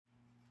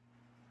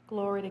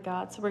Glory to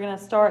God. So we're going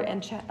to start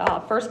in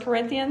 1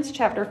 Corinthians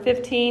chapter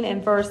 15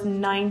 and verse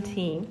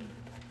 19.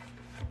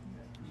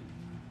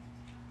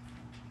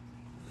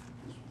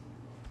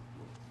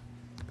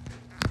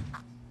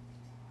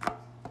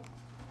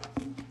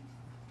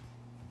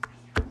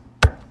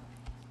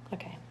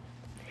 Okay.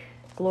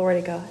 Glory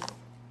to God.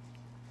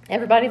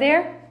 Everybody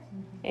there?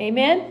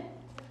 Amen?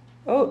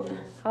 Oh,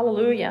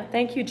 hallelujah.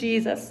 Thank you,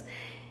 Jesus.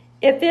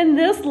 If in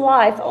this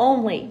life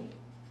only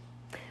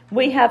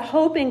we have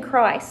hope in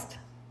Christ,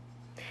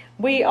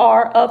 we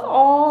are of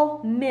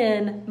all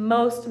men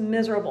most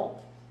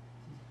miserable.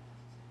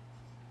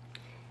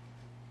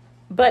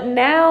 But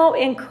now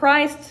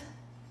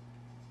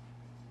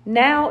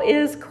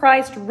is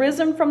Christ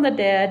risen from the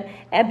dead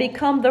and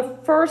become the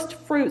first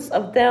fruits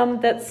of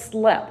them that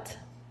slept.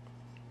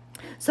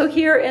 So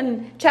here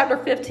in chapter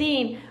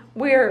 15,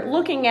 we're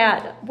looking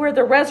at where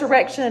the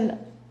resurrection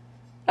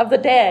of the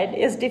dead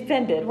is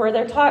defended,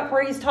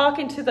 where he's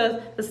talking to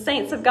the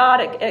saints of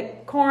God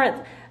at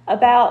Corinth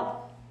about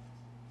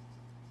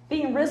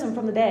being risen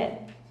from the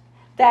dead.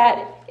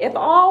 That if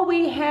all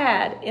we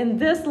had in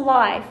this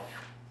life,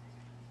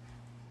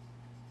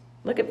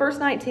 look at verse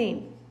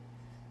 19.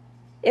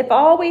 If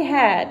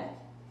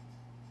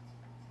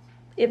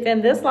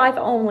in this life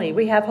only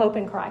we have hope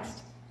in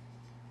Christ.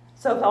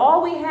 So if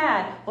all we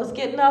had was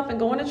getting up and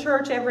going to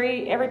church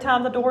every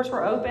time the doors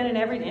were open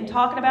and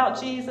talking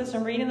about Jesus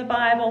and reading the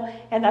Bible,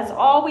 and that's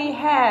all we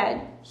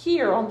had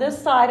here on this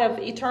side of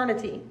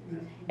eternity.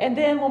 And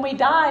then when we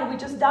died, we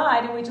just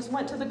died and we just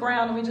went to the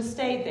ground and we just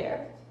stayed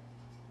there.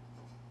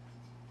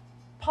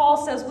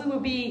 Paul says we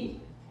would be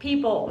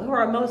people who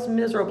are most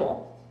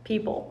miserable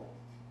people.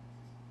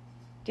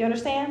 Do you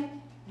understand?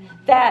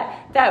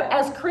 That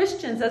as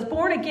Christians, as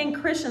born-again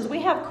Christians,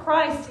 we have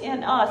Christ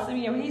in us.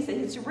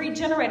 He's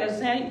regenerated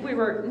us. And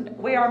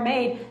we are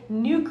made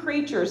new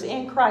creatures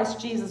in Christ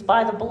Jesus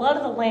by the blood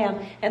of the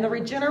Lamb and the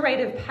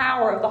regenerative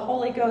power of the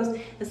Holy Ghost.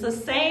 It's the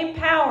same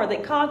power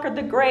that conquered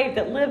the grave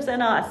that lives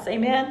in us.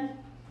 Amen?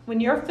 When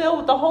you're filled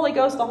with the Holy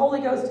Ghost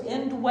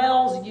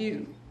indwells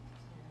you.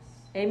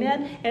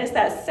 Amen? And it's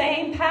that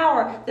same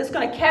power that's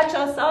going to catch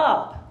us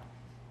up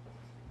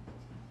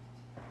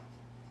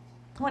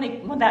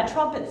when that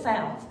trumpet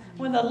sounds,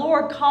 when the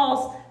Lord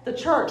calls the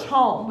church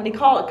home, when He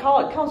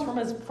comes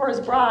for His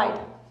bride.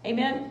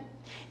 Amen?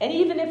 And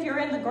even if you're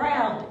in the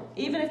ground,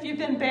 even if you've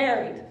been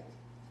buried,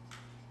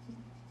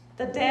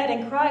 the dead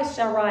in Christ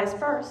shall rise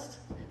first.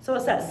 So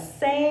it's that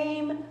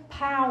same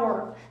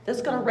power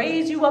that's going to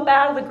raise you up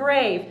out of the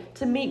grave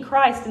to meet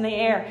Christ in the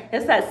air.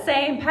 It's that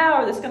same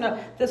power that's going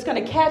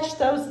to catch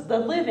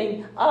the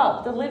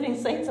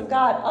living saints of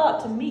God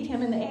up to meet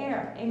Him in the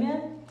air.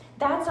 Amen?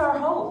 That's our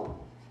hope.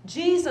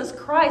 Jesus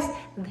Christ,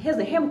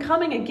 Him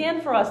coming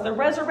again for us, the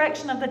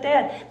resurrection of the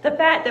dead, the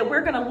fact that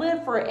we're going to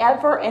live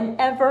forever and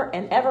ever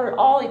and ever,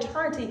 all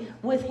eternity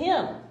with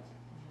Him.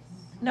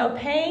 No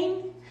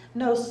pain,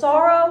 no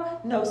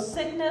sorrow, no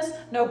sickness,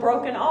 no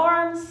broken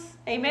arms.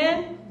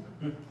 Amen?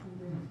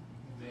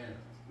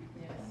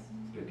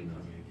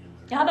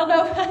 I don't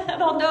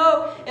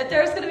know if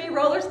there's going to be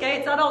roller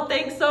skates. I don't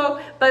think so.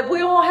 But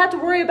we won't have to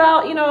worry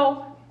about,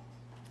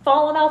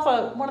 falling off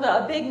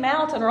a big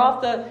mountain or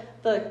off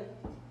the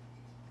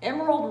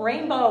emerald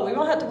rainbow. We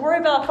won't have to worry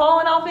about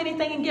falling off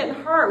anything and getting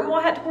hurt. We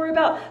won't have to worry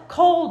about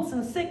colds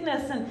and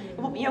sickness. And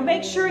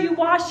make sure you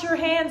wash your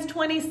hands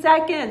 20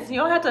 seconds. You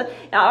don't have to.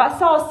 I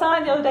saw a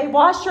sign the other day.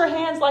 Wash your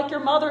hands like your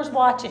mother's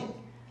watching.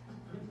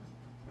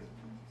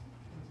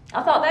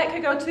 I thought that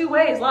could go two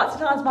ways. Lots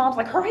of times mom's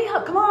like, hurry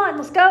up, come on,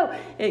 let's go.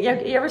 You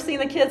ever seen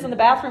the kids in the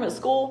bathroom at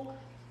school?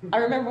 I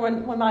remember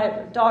when my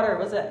daughter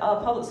was at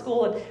public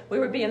school and we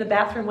would be in the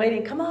bathroom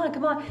waiting, come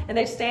on. And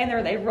they'd stand there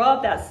and they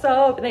rub that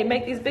soap and they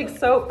make these big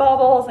soap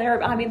bubbles.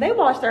 And they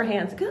wash their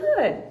hands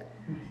good.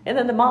 And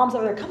then the mom's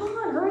over there, come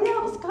on, hurry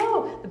up, let's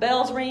go. The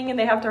bell's ring and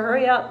they have to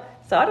hurry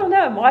up. So I don't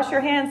know, wash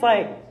your hands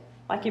like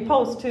you're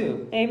supposed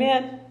to.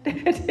 Amen?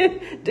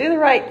 Do the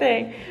right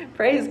thing.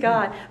 Praise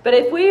God. But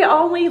if we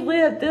only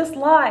lived this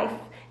life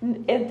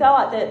and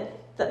thought that,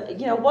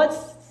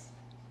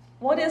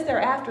 what is there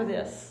after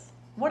this?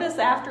 What is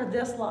after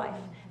this life?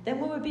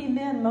 Then we would be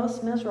men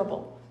most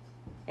miserable.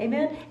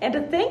 Amen? And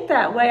to think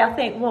that way, I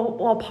think,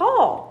 well,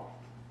 Paul,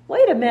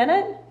 wait a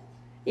minute.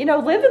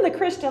 Living the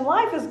Christian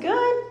life is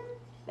good.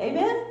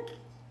 Amen?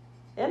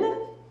 Isn't it?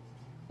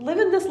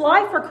 Living this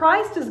life for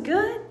Christ is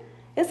good.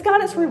 It's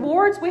got its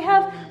rewards. We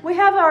have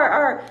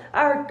our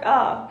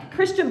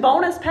Christian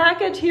bonus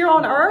package here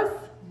on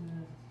earth.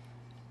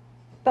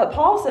 But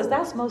Paul says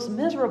that's most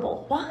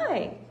miserable.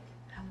 Why?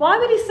 Why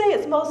would he say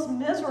it's most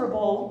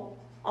miserable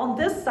on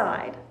this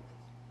side?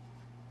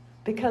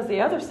 Because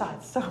the other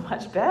side's so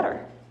much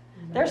better.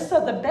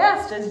 The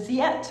best is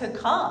yet to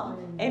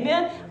come.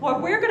 Amen?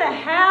 What we're going to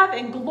have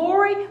in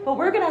glory, what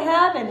we're going to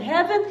have in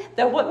heaven,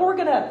 that what we're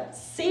going to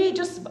see,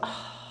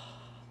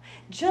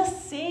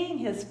 just seeing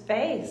His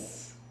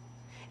face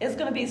is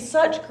going to be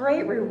such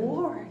great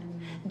reward.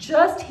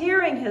 Just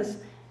hearing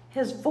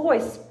His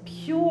voice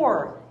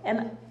pure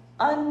and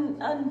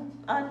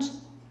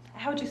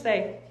how would you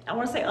say? I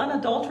want to say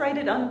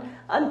unadulterated,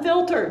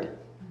 unfiltered.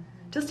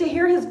 Just to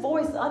hear his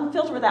voice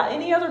unfiltered without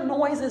any other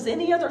noises,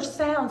 any other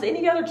sounds,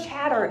 any other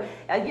chatter.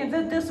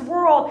 This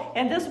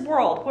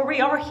world where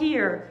we are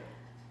here,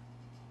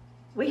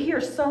 we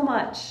hear so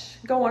much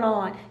going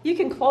on. You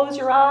can close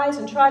your eyes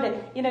and try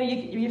to,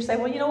 you say,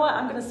 well, you know what?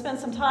 I'm going to spend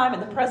some time in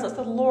the presence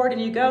of the Lord. And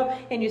you go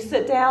and you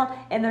sit down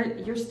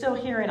and you're still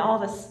hearing all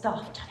this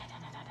stuff.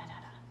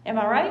 Am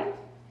I right?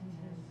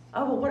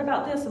 Oh, well, what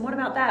about this? And what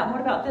about that? And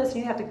what about this? And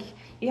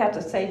you have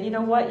to say, you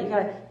know what?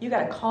 You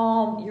got to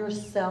calm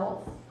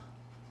yourself.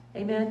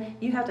 Amen.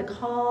 You have to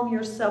calm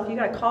yourself. You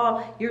got to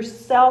call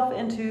yourself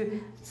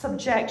into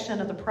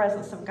subjection of the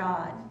presence of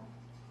God.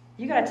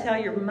 You got to tell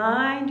your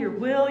mind, your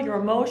will, your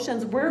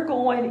emotions, we're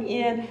going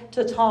in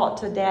to talk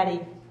to Daddy.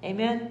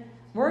 Amen.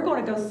 We're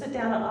going to go sit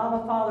down at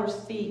Abba Father's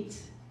feet.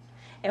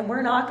 And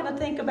we're not going to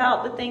think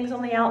about the things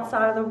on the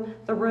outside of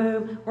the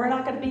room. We're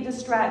not going to be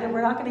distracted.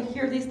 We're not going to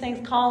hear these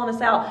things calling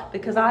us out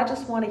because I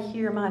just want to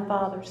hear my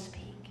Father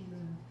speak.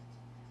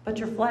 But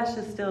your flesh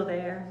is still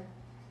there.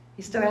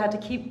 You still have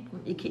to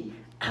you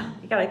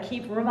got to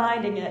keep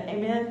reminding it.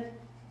 Amen.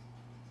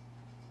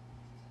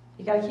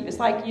 You got to keep, it's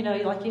like,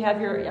 like you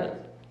have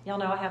y'all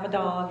know I have a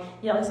dog.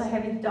 It's like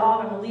having a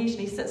dog on a leash,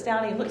 and he sits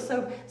down and he looks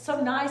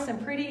so nice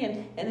and pretty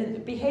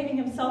and behaving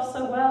himself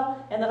so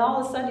well, and then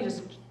all of a sudden he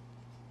just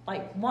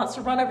wants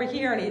to run over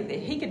here, and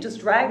he could just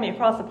drag me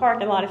across the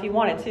parking lot if he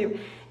wanted to,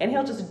 and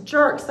he'll just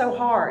jerk so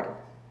hard.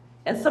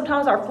 And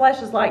sometimes our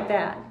flesh is like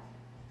that.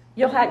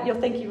 You'll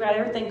think you've got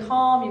everything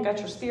calm, you've got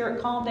your spirit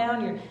calmed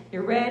down,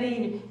 you're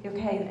ready, and you're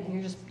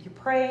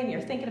praying,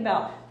 you're thinking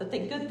about the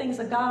good things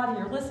of God, and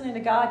you're listening to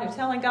God, and you're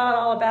telling God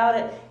all about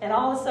it, and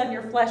all of a sudden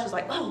your flesh is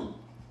like, oh,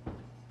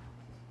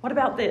 what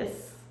about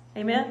this?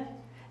 Amen?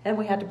 And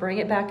we have to bring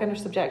it back under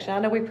subjection. I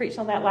know we preached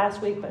on that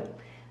last week, but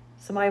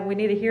we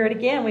need to hear it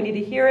again. We need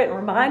to hear it and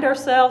remind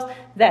ourselves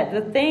that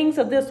the things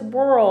of this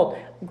world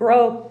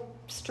grow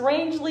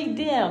strangely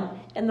dim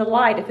in the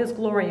light of his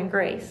glory and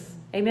grace.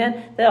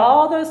 Amen. That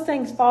all those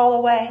things fall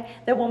away.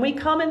 That when we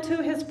come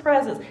into his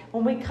presence,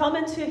 when we come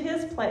into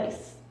his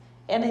place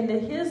and into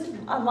his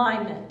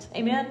alignment,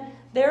 amen,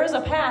 there is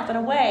a path and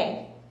a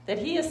way that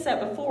he has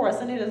set before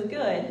us, and it is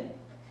good.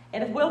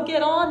 And if we'll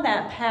get on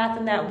that path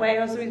and that way,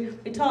 as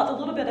we talked a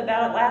little bit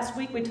about it last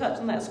week, we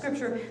touched on that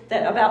scripture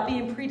about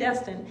being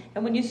predestined.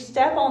 And when you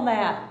step on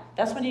that,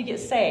 that's when you get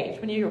saved.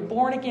 When you're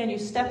born again, you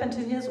step into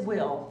his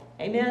will.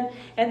 Amen?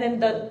 And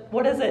then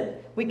what is it?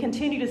 We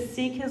continue to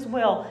seek his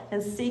will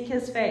and seek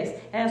his face.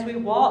 And as we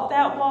walk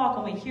that walk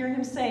and we hear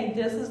him saying,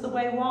 this is the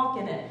way, walk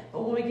in it.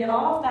 But when we get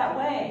off that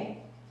way,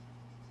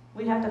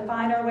 we have to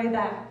find our way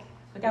back.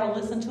 We've got to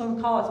listen to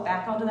him call us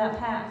back onto that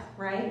path,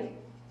 right?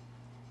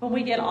 When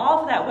we get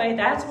off that way,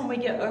 that's when we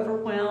get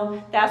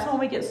overwhelmed. That's when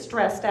we get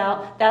stressed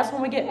out. That's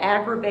when we get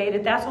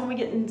aggravated. That's when we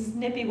get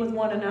snippy with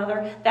one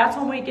another. That's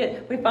when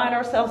we find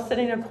ourselves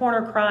sitting in a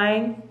corner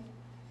crying.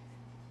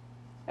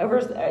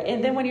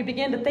 And then when you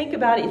begin to think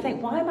about it, you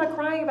think, why am I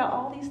crying about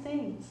all these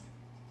things?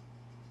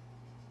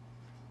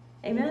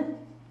 Amen?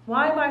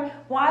 Why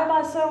am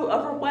I so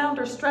overwhelmed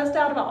or stressed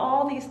out about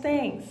all these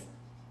things?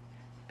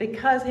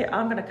 Because here,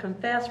 I'm going to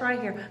confess right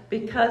here,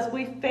 because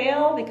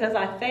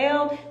I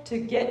failed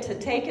to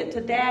take it to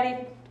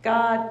Daddy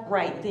God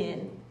right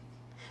then.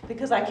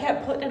 Because I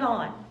kept putting it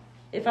on.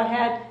 If I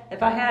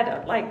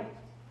had like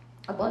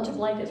a bunch of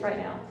blankets right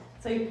now.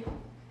 So here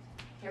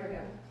we go.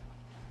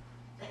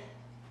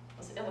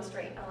 Let's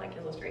illustrate. I like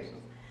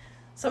illustrations.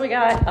 So we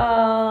got,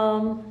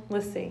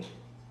 let's see.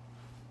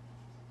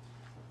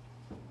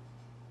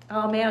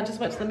 Oh man, I just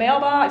went to the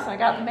mailbox and I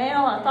got the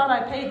mail. I thought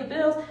I paid the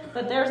bills,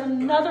 but there's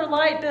another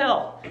light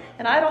bill,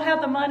 and I don't have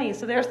the money,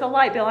 so there's the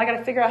light bill. I got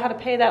to figure out how to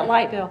pay that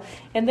light bill,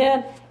 and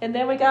then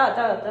we got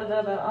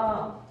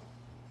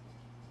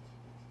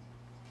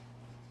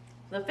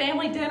the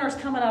family dinner's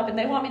coming up, and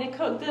they want me to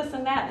cook this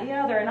and that and the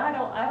other, and I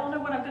don't know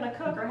what I'm going to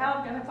cook or how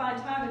I'm going to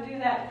find time to do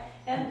that,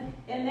 and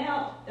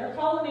now they're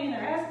calling me and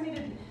they're asking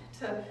me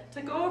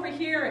to go over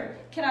here,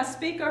 and can I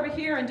speak over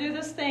here and do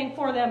this thing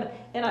for them,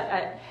 and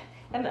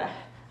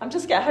I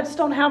just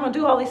don't know how I'm going to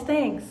do all these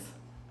things.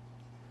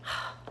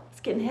 It's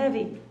getting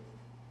heavy.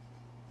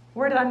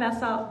 Where did I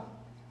mess up?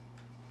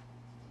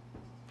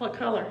 What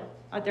color?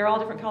 They're all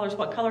different colors.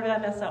 What color did I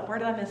mess up? Where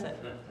did I miss it?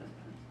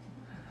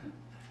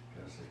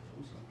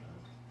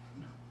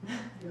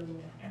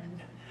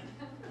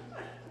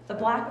 The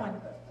black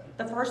one.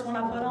 The first one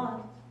I put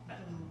on.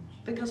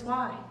 Because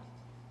why?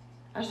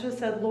 I should have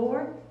said,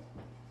 Lord,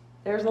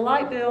 there's a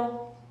light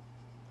bill.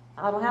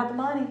 I don't have the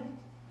money.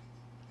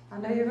 I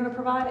know you're going to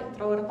provide it.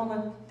 Throw it up on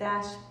the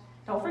dash.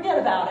 Don't forget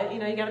about it. You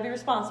got to be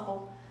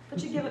responsible.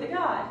 But you give it to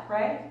God,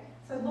 right?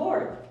 So,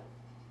 Lord,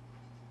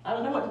 I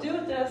don't know what to do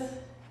with this,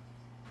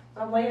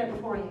 but I'm laying it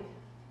before you.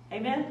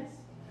 Amen?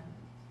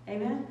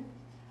 Amen?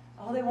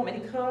 Oh, they want me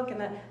to cook,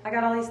 and I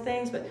got all these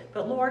things,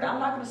 but Lord, I'm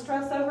not going to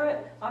stress over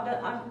it.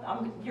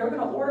 You're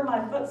going to order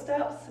my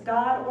footsteps.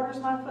 God orders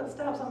my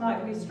footsteps. I'm not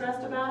going to be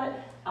stressed about it.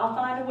 I'll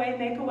find a way,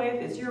 make a way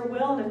if it's your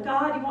will. And if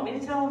God, you want me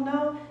to tell him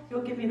no,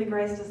 you'll give me the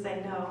grace to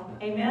say no.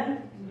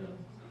 Amen?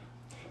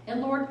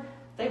 And Lord,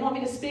 they want me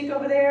to speak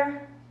over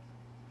there.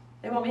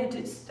 They want me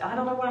to, I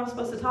don't know what I'm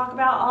supposed to talk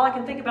about. All I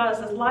can think about is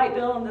this light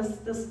bill and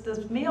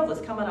this meal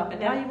that's coming up. And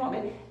now you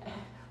want me,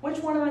 which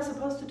one am I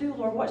supposed to do,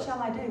 Lord? What shall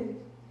I do?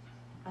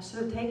 I should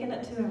have taken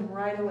it to him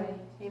right away.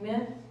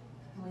 Amen?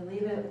 And we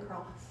leave it at the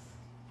cross.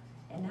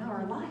 And now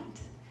we're light.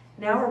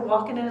 Now we're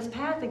walking in his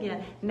path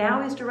again.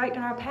 Now he's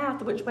directing our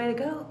path, which way to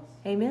go.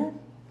 Amen?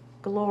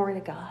 Glory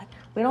to God.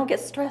 We don't get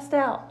stressed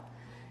out.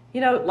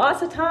 You know,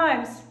 lots of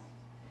times,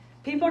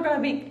 people are going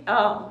to be,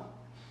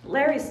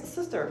 Larry's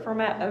sister, for a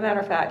matter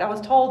of fact, I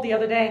was told the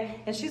other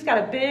day, and she's got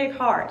a big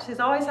heart. She's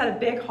always had a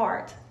big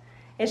heart.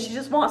 And she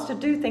just wants to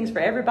do things for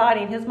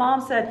everybody. And his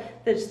mom said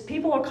that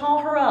people will call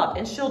her up,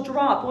 and she'll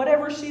drop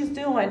whatever she's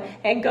doing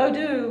and go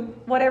do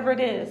whatever it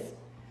is.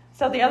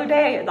 So the other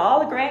day,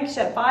 she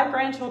had 5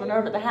 grandchildren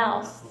over at the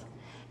house.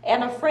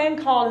 And a friend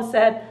called and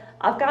said,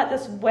 I've got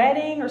this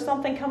wedding or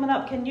something coming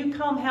up. Can you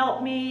come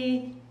help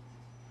me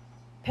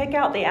pick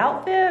out the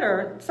outfit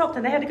or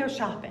something? They had to go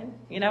shopping.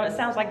 You know, it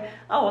sounds like,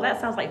 oh, well, that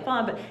sounds like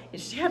fun. But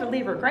she had to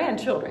leave her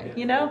grandchildren,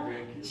 you know.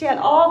 She had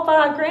all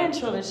 5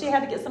 grandchildren. She had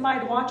to get somebody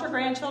to watch her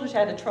grandchildren. She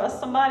had to trust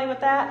somebody with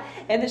that.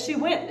 And then she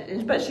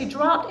went, but she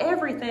dropped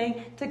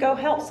everything to go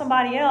help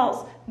somebody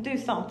else do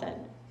something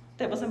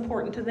that was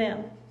important to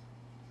them.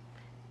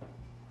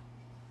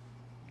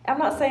 I'm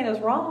not saying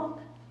it's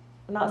wrong.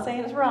 I'm not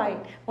saying it's right.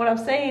 What I'm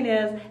saying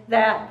is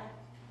that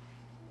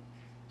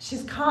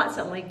she's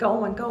constantly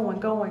going,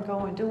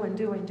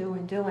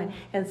 doing.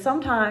 And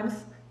sometimes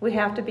we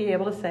have to be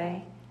able to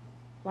say,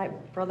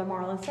 like Brother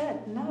Marlon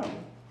said, no.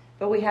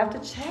 But we have to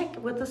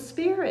check with the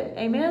Spirit.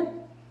 Amen?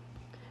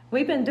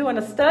 We've been doing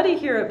a study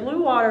here at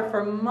Blue Water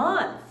for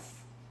months.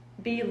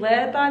 Be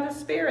led by the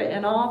Spirit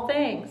in all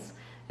things.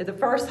 The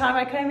first time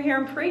I came here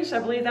and preached, I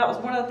believe that was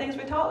one of the things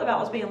we talked about,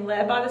 was being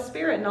led by the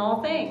Spirit in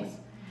all things.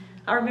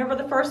 I remember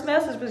the first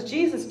message was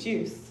Jesus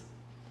juice.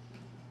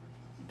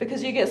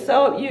 Because you get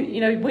so,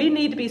 we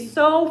need to be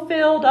so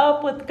filled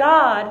up with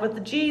God,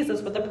 with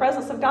Jesus, with the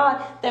presence of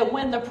God, that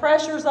when the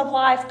pressures of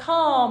life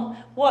come,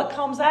 what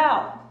comes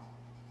out?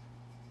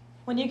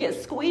 When you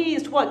get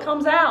squeezed, what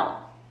comes out?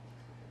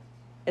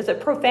 Is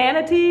it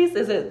profanities?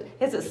 Is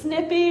it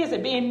snippy? Is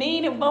it being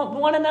mean at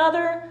one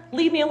another?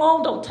 Leave me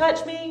alone, don't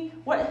touch me.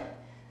 What?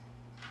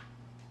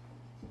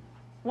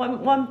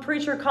 One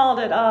preacher called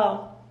it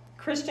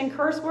Christian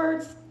curse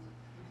words.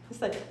 He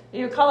said,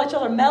 you call each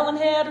other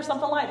melonhead or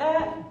something like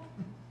that.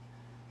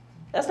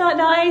 That's not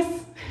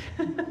nice.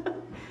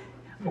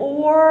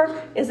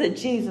 Or is it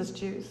Jesus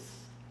juice?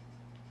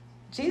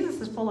 Jesus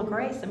is full of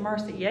grace and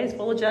mercy. Yeah, he's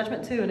full of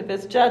judgment too. And if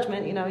it's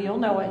judgment, you'll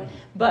know it.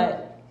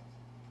 But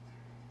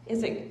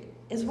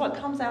is what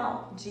comes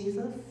out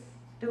Jesus?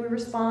 Do we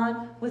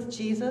respond with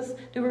Jesus?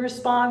 Do we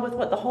respond with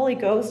what the Holy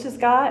Ghost has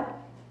got?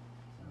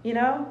 It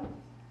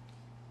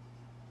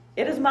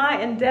is my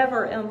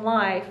endeavor in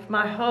life,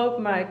 my hope,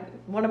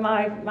 one of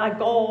my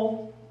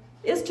goal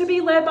is to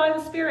be led by the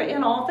Spirit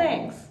in all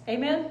things.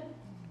 Amen?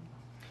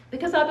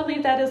 Because I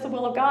believe that is the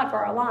will of God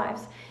for our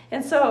lives.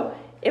 And so,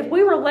 if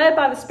we were led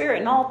by the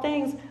Spirit in all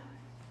things,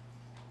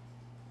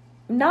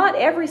 not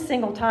every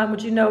single time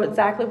would you know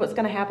exactly what's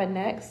going to happen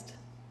next.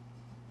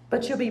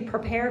 But you'll be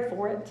prepared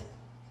for it.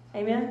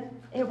 Amen?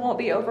 It won't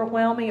be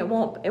overwhelming. It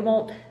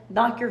won't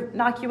knock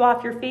you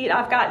off your feet.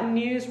 I've gotten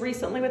news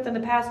recently within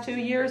the past 2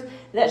 years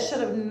that should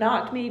have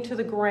knocked me to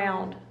the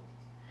ground.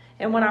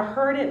 And when I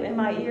heard it in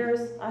my ears,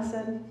 I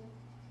said,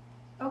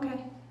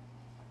 okay,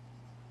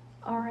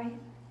 all right.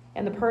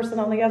 And the person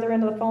on the other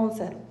end of the phone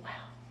said, wow.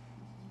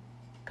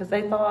 Because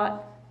they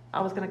thought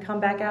I was going to come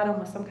back at them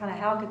with some kind of,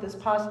 how could this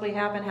possibly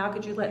happen? How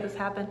could you let this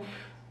happen?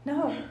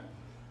 No.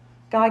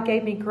 God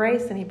gave me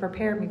grace and he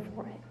prepared me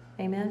for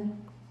it. Amen.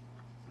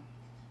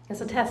 It's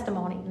a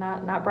testimony,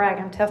 not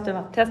bragging.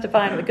 I'm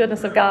testifying to the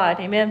goodness of God.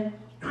 Amen.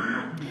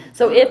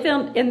 So if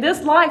in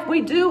this life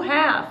we do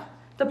have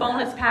the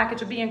bonus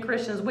package of being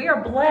Christians, we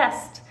are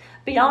blessed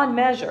beyond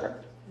measure.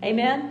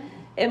 Amen.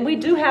 And we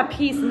do have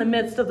peace in the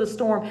midst of the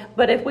storm.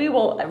 But if we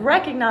will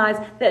recognize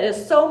that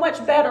it's so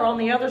much better on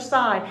the other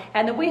side,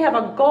 and that we have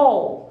a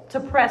goal to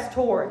press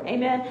toward,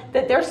 amen,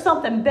 that there's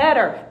something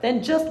better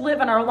than just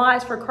living our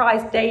lives for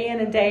Christ day in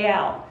and day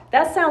out.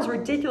 That sounds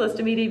ridiculous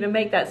to me to even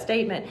make that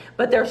statement.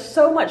 But there's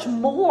so much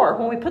more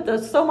when we put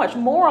so much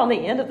more on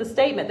the end of the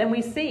statement than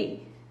we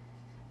see.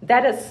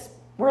 That is,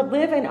 we're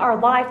living our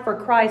life for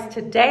Christ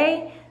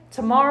today,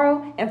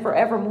 tomorrow, and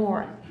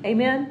forevermore.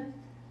 Amen.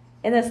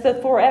 And it's the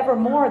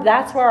forevermore.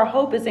 That's where our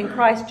hope is in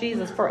Christ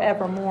Jesus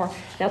forevermore.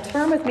 Now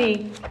turn with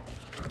me,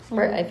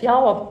 if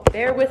y'all will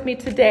bear with me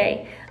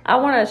today, I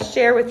want to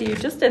share with you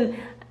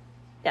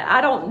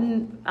I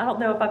don't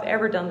know if I've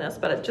ever done this,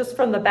 but just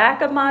from the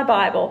back of my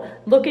Bible,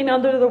 looking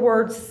under the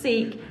word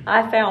seek,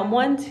 I found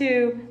 1,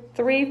 2,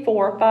 3,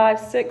 4, 5,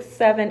 6,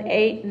 7,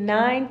 8,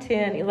 9,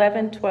 10,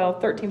 11, 12,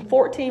 13,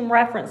 14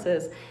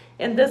 references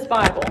in this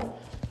Bible.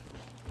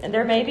 And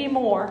there may be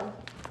more.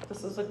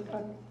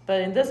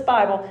 But in this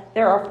Bible,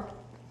 there are,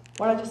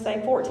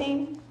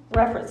 14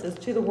 references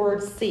to the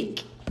word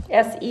seek.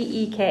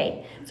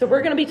 S-E-E-K. So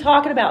we're going to be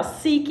talking about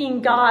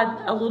seeking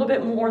God a little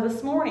bit more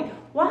this morning.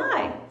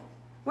 Why?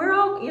 We're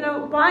all,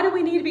 why do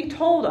we need to be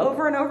told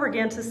over and over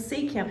again to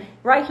seek him?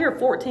 Right here,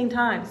 14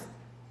 times.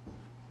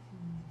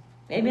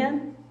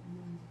 Amen?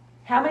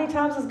 How many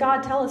times does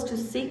God tell us to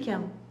seek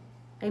him?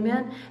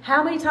 Amen?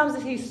 How many times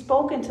has he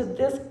spoken to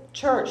this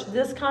church,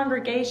 this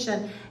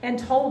congregation, and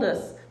told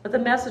us with the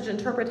message,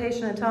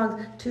 interpretation, and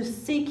tongues to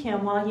seek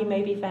him while he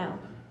may be found?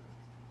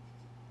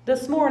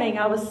 This morning,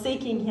 I was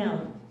seeking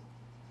him.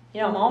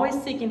 I'm always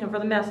seeking him for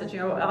the message.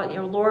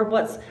 Lord,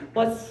 what's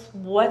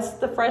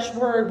the fresh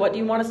word? What do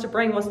you want us to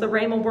bring? What's the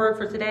rhema word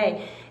for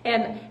today?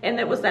 And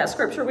it was that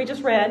scripture we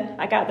just read.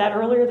 I got that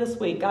earlier this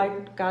week.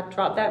 God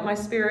dropped that in my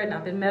spirit, and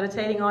I've been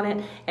meditating on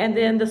it. And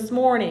then this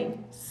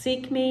morning,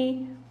 seek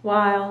me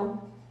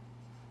while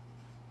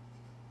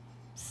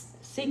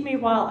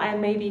I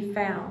may be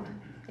found.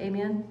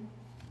 Amen.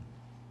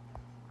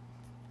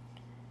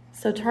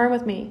 So turn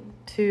with me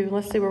to,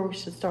 let's see where we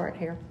should start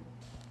here.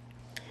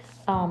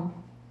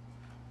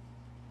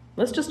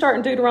 Let's just start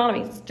in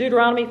Deuteronomy. It's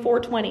Deuteronomy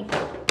 4:20.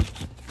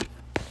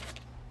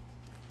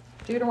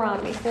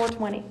 Deuteronomy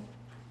 4:20.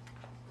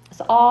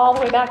 It's all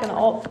the way back in the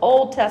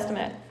Old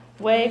Testament,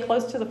 way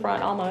close to the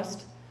front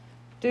almost.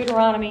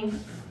 Deuteronomy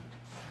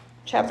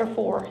chapter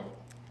 4.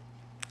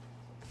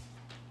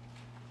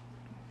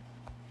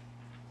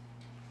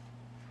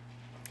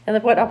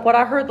 And what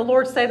I heard the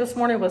Lord say this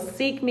morning was,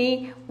 seek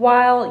me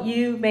while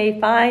you may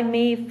find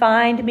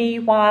me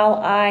while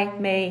I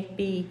may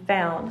be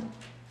found.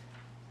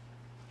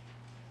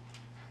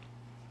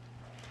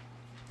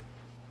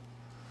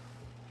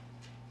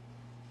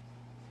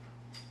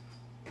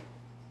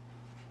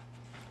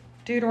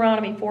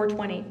 Deuteronomy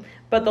 4:20.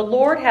 But the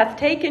Lord hath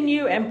taken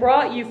you and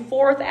brought you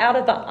forth out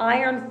of the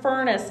iron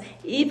furnace,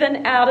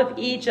 even out of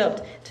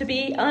Egypt, to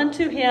be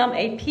unto him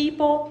a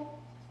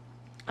people.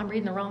 I'm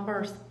reading the wrong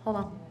verse. Hold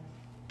on.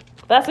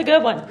 That's a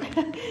good one.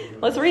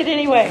 Let's read it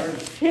anyway.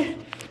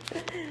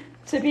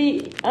 To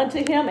be unto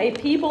him a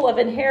people of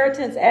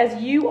inheritance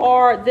as you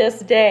are this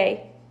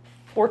day.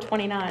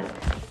 4:29.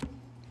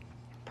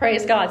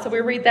 Praise God. So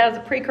we read that as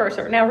a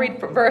precursor. Now read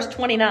verse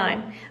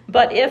 29.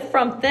 But if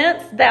from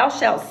thence thou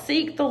shalt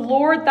seek the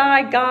Lord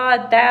thy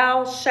God,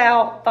 thou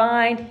shalt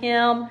find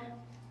him.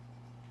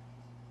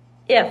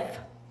 If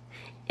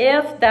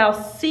thou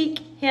seek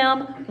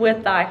him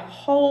with thy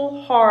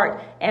whole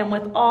heart and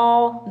with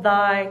all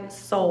thy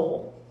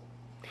soul.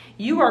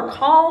 You are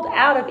called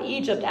out of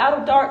Egypt, out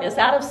of darkness,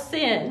 out of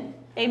sin.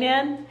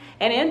 Amen.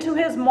 And into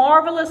his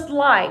marvelous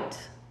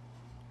light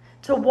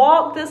to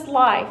walk this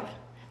life.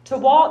 To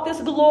walk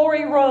this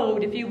glory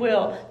road, if you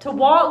will. To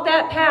walk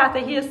that path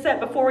that he has set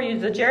before you,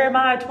 the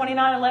Jeremiah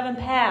 29:11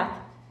 path.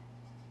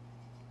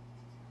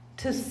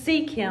 To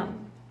seek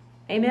him.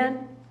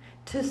 Amen?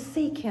 To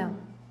seek him.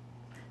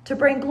 To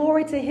bring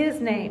glory to his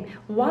name.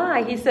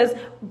 Why? He says,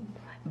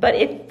 but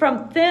if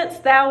from thence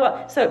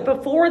thou... So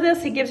before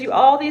this, he gives you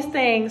all these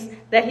things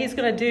that he's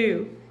going to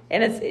do.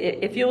 And it's,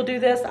 if you'll do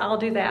this, I'll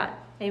do that.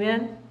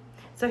 Amen?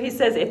 So he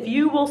says, if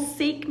you will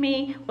seek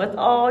me with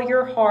all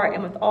your heart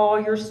and with all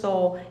your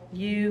soul,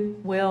 you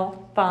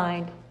will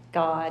find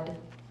God.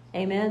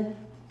 Amen.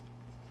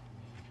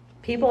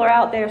 People are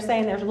out there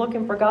saying they're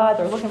looking for God.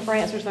 They're looking for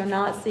answers. They're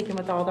not seeking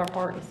with all their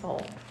heart and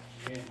soul.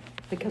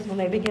 Because when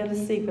they begin to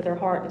seek with their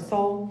heart and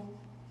soul,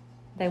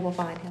 they will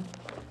find him.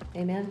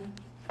 Amen.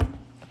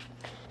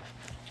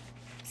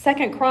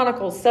 2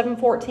 Chronicles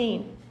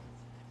 7:14.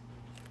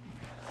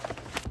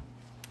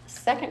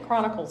 2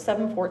 Chronicles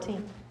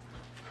 7:14.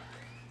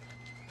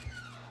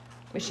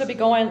 We should be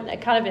going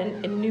kind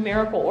of in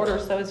numerical order,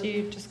 so as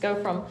you just go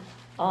from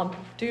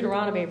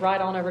Deuteronomy right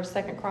on over to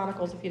 2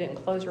 Chronicles if you didn't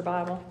close your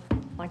Bible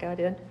like I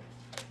did.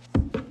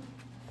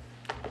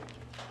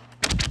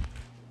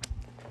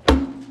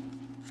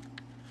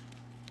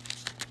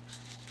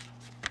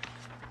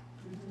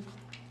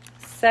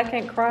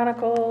 Second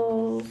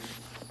Chronicles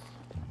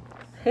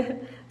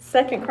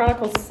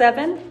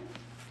 7,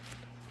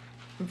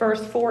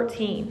 verse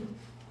 14.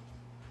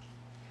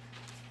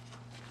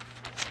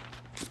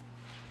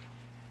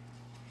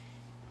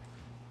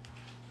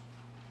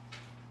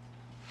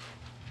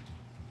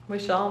 We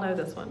should all know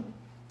this one.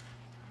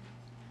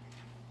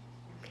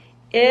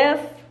 If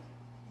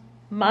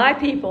my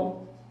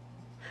people,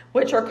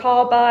 which are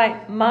called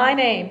by my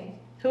name,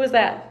 who is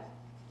that?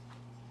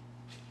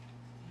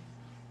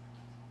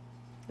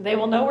 They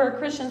will know we're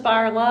Christians by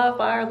our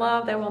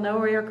love, They will know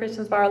we are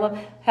Christians by our love.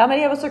 How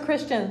many of us are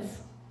Christians?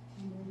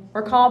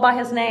 We're called by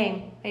his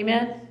name.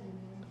 Amen?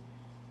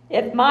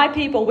 If my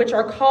people, which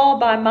are called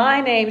by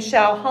my name,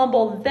 shall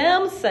humble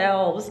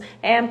themselves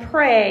and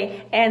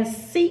pray and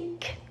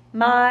seek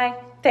my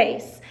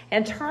face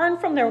and turn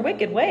from their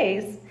wicked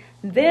ways,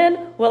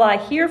 then will I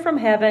hear from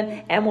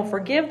heaven and will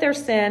forgive their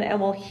sin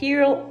and will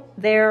heal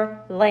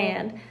their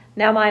land.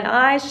 Now mine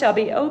eyes shall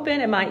be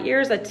open and my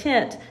ears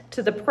attent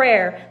to the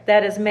prayer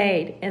that is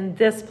made in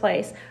this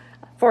place.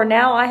 For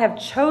now I have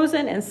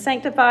chosen and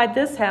sanctified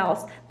this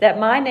house, that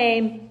my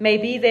name may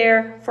be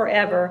there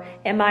forever,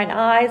 and mine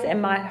eyes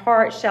and my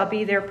heart shall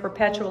be there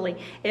perpetually.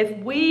 If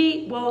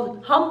we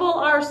will humble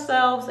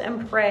ourselves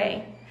and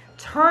pray,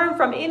 Turn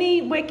from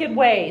any wicked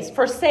ways.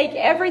 Forsake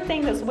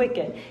everything that's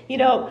wicked.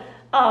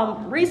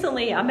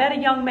 Recently I met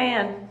a young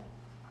man,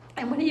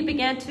 and when he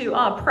began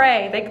to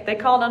pray, they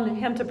called on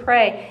him to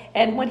pray.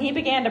 And when he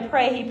began to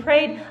pray, he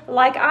prayed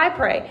like I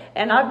pray.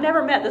 And I've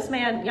never met this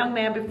young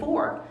man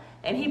before.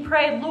 And he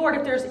prayed, Lord,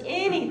 if there's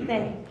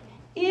anything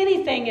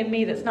in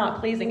me that's not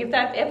pleasing, if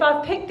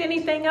I've picked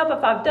anything up,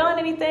 if I've done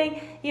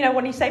anything,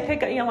 when you say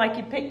pick up, like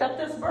you picked up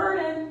this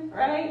burden,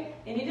 right?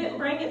 And you didn't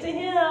bring it to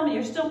him, and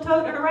you're still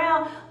toting it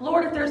around.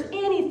 Lord, if there's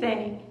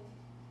anything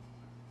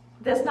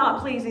that's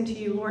not pleasing to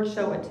you, Lord,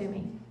 show it to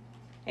me.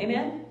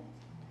 Amen?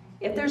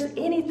 If there's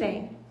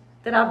anything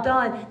that I've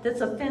done that's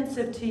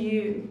offensive to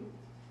you,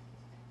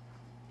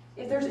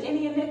 if there's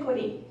any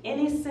iniquity,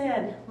 any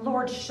sin,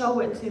 Lord, show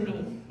it to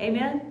me.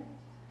 Amen?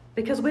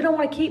 Because we don't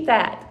want to keep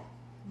that.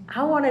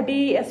 I want to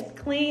be as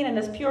clean and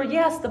as pure.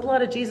 Yes, the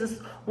blood of Jesus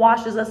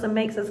washes us and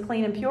makes us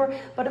clean and pure.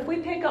 But if we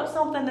pick up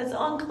something that's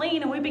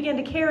unclean and we begin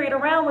to carry it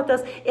around with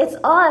us, it's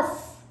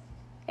us.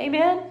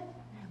 Amen?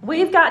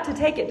 We've got to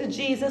take it to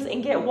Jesus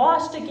and get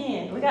washed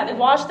again. We've got to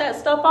wash that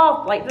stuff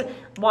off.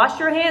 Wash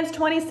your hands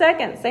 20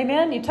 seconds.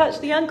 Amen? You touch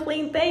the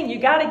unclean thing. You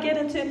got to get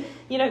into,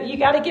 you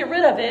got to get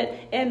rid of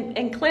it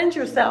and cleanse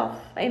yourself.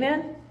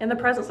 Amen? In the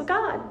presence of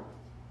God.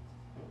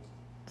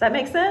 Does that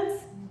make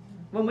sense?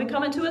 When we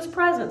come into his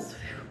presence.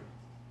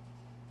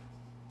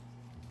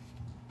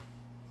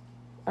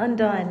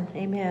 Undone.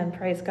 Amen.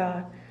 Praise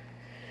God.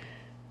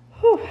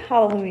 Whew,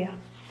 hallelujah.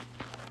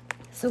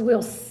 So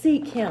we'll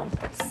seek him.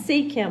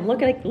 Seek him.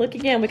 Look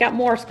again. We got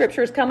more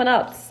scriptures coming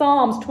up.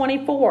 Psalms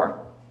 24,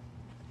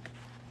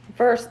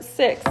 verse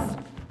 6.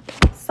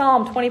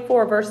 Psalm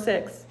 24, verse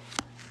 6.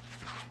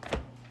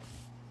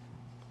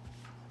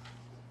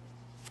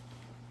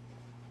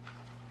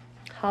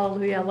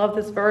 Hallelujah. I love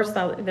this verse.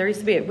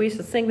 We used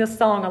to sing this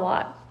song a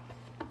lot.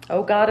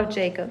 O God of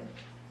Jacob.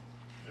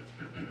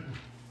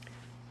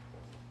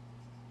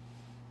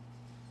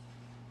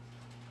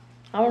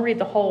 I will read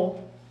the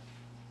whole.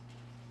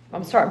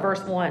 I'm starting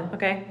verse 1,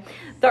 okay?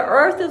 The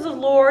earth is the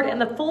Lord and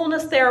the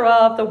fullness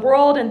thereof, the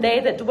world and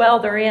they that dwell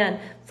therein.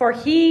 For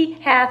he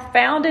hath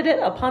founded it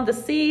upon the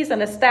seas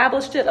and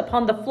established it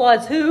upon the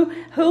floods.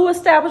 Who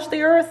established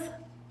the earth?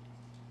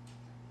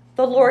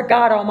 The Lord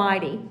God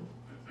Almighty.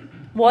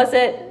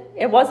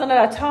 It wasn't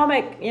an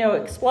atomic,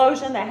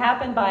 explosion that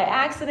happened by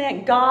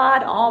accident.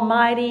 God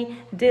Almighty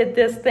did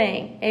this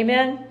thing.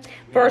 Amen.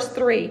 Verse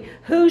 3.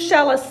 Who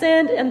shall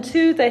ascend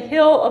into the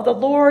hill of the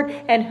Lord,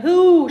 and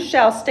who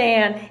shall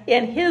stand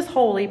in his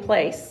holy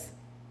place?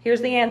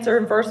 Here's the answer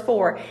in verse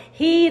 4.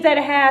 He that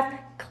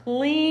hath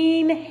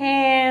clean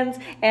hands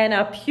and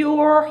a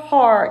pure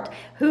heart,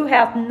 who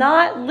hath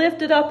not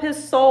lifted up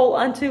his soul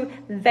unto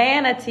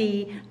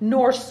vanity,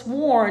 nor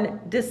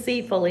sworn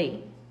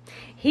deceitfully.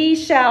 He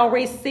shall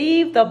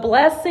receive the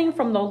blessing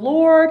from the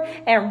Lord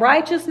and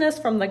righteousness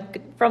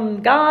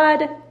from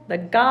God, the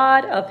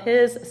God of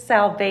his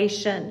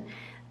salvation.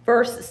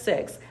 Verse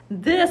 6.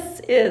 This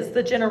is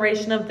the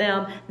generation of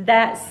them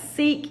that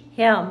seek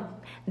him,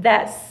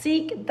 that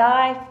seek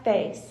thy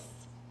face,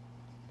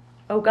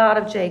 O God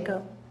of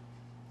Jacob.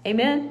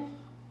 Amen.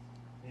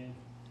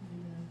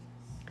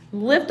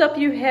 Lift up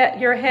your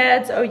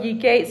heads, O ye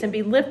gates, and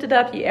be lifted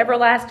up, ye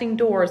everlasting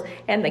doors,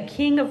 and the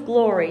King of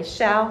glory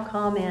shall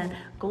come in.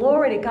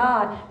 Glory to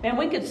God. Man,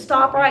 we could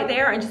stop right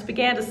there and just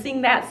begin to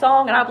sing that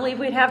song, and I believe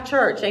we'd have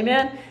church.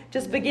 Amen?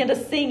 Just begin to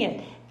sing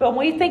it. But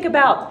when we think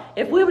about,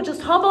 if we would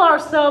just humble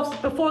ourselves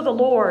before the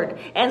Lord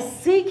and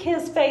seek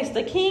his face,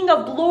 the King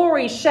of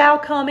glory shall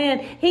come in.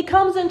 He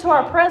comes into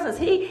our presence.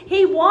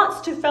 He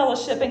wants to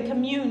fellowship and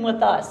commune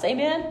with us.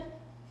 Amen?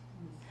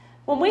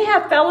 When we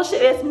have fellowship,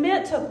 it's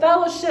meant to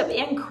fellowship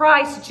in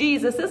Christ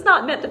Jesus. It's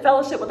not meant to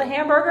fellowship with a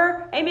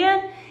hamburger.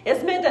 Amen?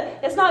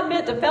 It's not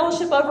meant to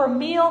fellowship over a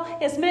meal.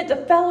 It's meant to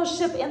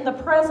fellowship in the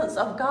presence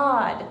of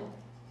God.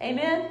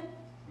 Amen?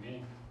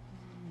 Amen.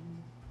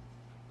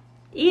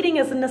 Eating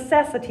is a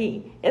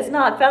necessity. It's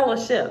not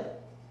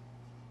fellowship.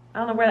 I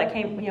don't know where that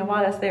came,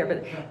 why that's there,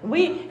 but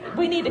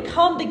we need to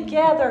come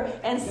together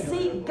and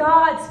seek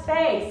God's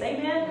face.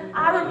 Amen?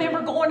 I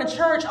remember going to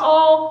church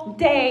all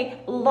day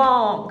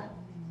long.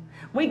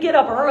 We get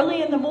up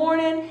early in the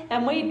morning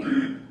and we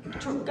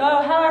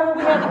go however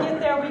we had to get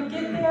there. We'd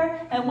get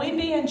there and we'd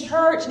be in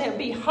church and it would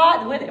be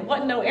hot. It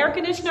wasn't no air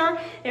conditioner.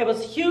 It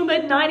was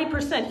humid,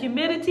 90%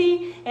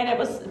 humidity, and it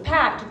was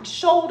packed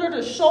shoulder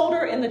to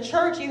shoulder in the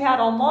church. You had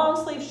on long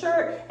sleeve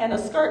shirt and a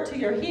skirt to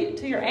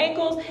your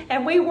ankles,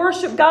 and we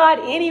worship God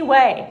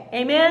anyway.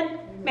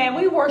 Amen? Man,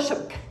 we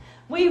worship.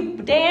 We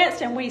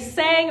danced and we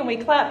sang and we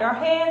clapped our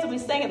hands and we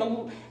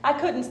sang I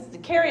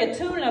couldn't carry a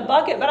tune in a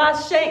bucket, but I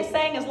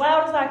sang as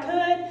loud as I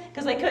could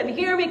because they couldn't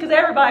hear me because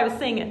everybody was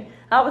singing.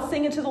 I was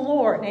singing to the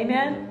Lord.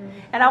 Amen.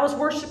 And I was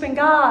worshiping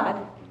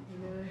God.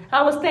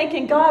 I was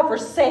thanking God for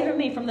saving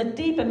me from the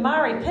deep and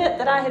miry pit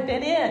that I had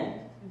been in.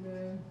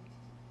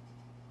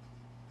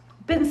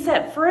 Been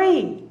set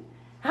free.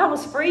 I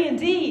was free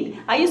indeed.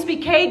 I used to be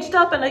caged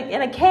up in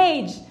a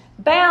cage,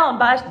 bound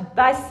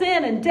by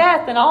sin and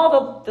death and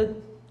all the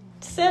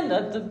sin,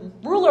 the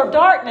ruler of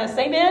darkness.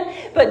 Amen.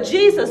 But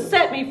Jesus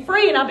set me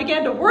free, and I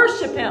began to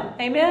worship him.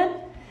 Amen.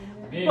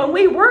 Amen. When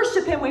we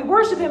worship him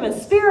in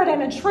spirit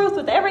and in truth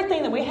with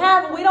everything that we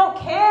have, and we don't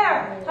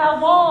care how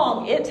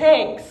long it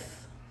takes.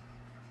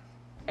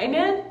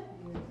 Amen.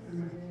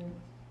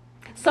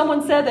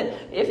 Someone said that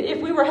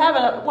if we were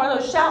having one of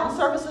those shouting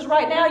services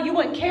right now, you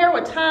wouldn't care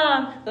what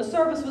time the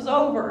service was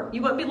over.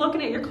 You wouldn't be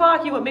looking at your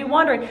clock. You wouldn't be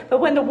wondering. But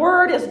when the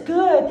word is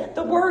good,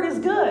 the word is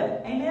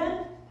good.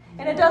 Amen?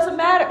 And it doesn't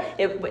matter.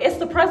 It's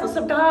the presence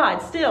of God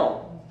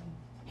still.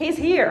 He's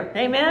here.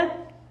 Amen?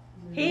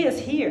 He is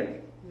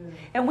here.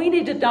 And we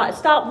need to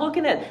stop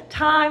looking at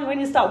time. We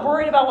need to stop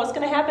worrying about what's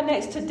going to happen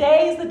next.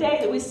 Today is the day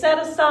that we set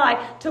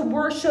aside to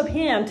worship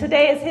him.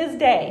 Today is his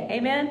day.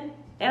 Amen?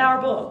 In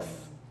our books.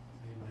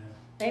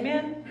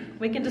 Amen.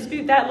 We can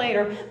dispute that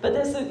later, but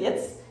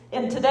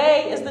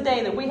today is the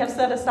day that we have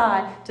set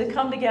aside to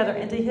come together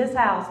into his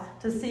house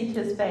to seek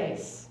his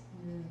face.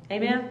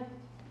 Amen.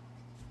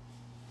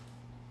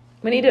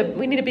 We need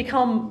to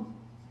become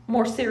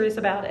more serious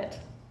about it.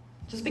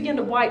 Just begin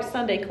to wipe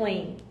Sunday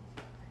clean.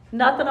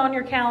 Nothing on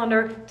your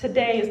calendar.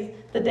 Today is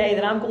the day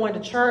that I'm going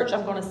to church.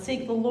 I'm going to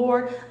seek the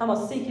Lord. I'm going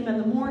to seek him in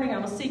the morning. I'm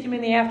going to seek him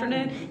in the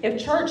afternoon.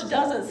 If church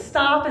doesn't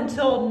stop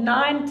until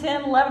 9,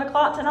 10, 11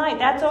 o'clock tonight,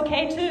 that's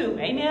okay too.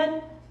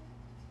 Amen?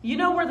 You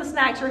know where the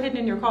snacks are hidden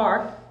in your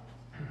car.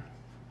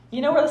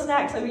 You know where the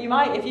snacks are. You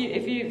might,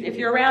 if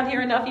you're around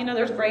here enough, you know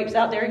there's grapes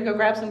out there. You can go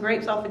grab some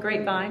grapes off the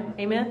grapevine.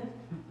 Amen?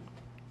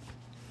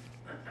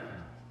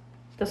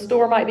 The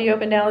store might be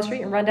open down the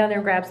street and run down there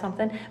and grab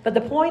something. But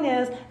the point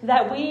is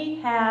that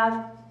we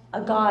have a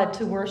God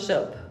to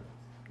worship.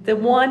 The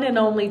one and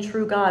only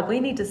true God. We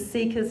need to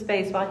seek his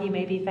face while he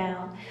may be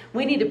found.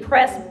 We need to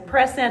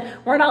press in.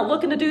 We're not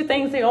looking to do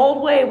things the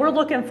old way. We're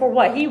looking for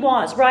what he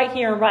wants right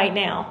here and right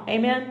now.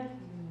 Amen?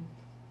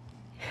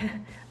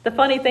 The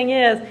funny thing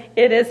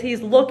is,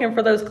 he's looking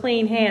for those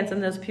clean hands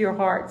and those pure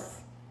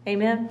hearts.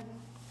 Amen?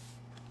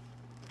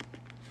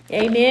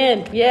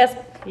 Amen. Yes.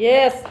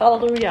 Yes.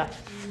 Hallelujah.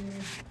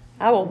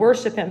 I will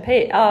worship him.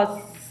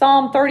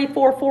 Psalm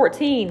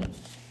 34:14.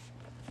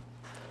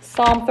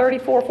 Psalm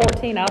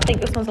 34:14. I think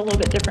this one's a little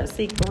bit different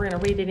seek, but we're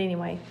going to read it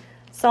anyway.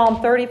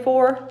 Psalm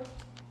 34.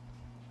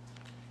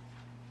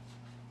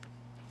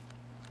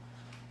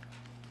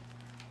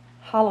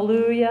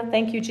 Hallelujah.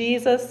 Thank you,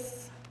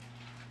 Jesus.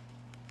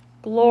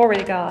 Glory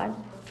to God.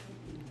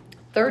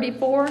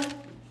 34.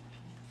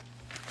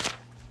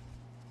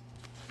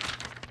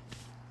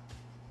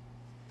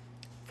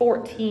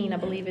 I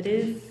believe it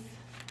is.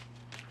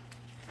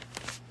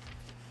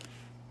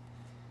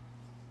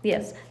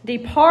 Yes.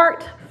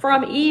 Depart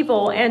from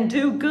evil and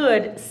do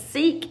good.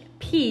 Seek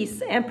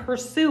peace and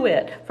pursue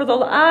it. For the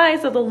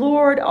eyes of the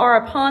Lord are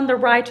upon the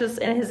righteous,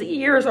 and his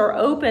ears are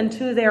open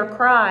to their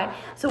cry.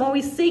 So when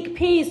we seek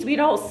peace, we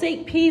don't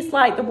seek peace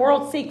like the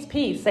world seeks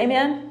peace.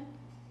 Amen?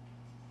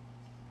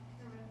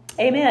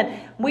 Amen.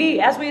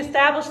 As we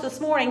established this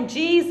morning,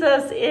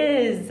 Jesus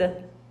is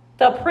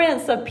the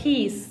Prince of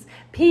Peace.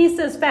 Peace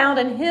is found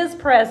in his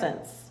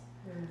presence.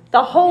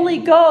 The Holy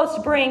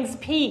Ghost brings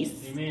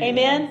peace. Amen?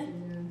 Amen?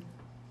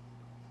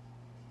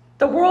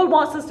 The world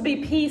wants us to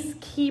be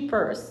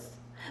peacekeepers.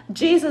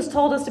 Jesus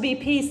told us to be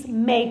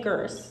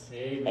peacemakers.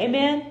 Amen.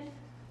 Amen?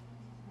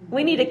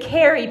 We need to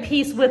carry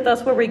peace with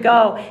us where we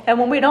go. And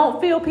when we don't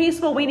feel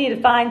peaceful, we need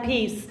to find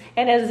peace.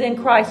 And it is in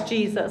Christ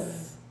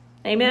Jesus.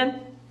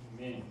 Amen?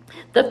 Amen.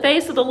 The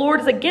face of the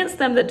Lord is against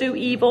them that do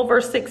evil.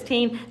 Verse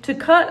 16. To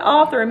cut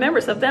off the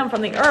remembrance of them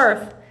from the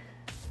earth.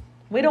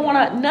 We don't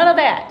want none of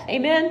that.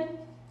 Amen?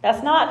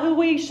 That's not who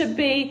we should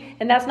be,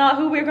 and that's not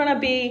who we're going to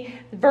be.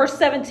 Verse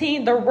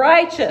 17, the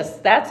righteous,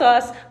 that's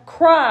us,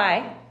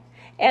 cry,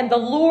 and the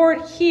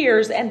Lord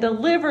hears and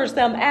delivers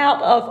them out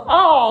of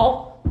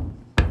all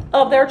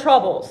of their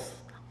troubles.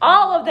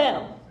 All of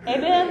them.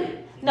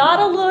 Amen? Not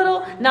a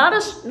little, not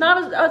a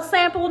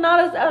sample,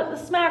 not a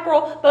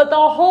smackerel, but the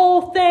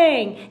whole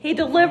thing. He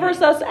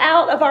delivers us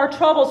out of our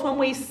troubles when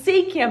we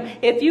seek him.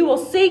 If you will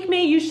seek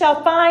me, you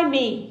shall find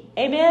me.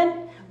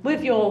 Amen?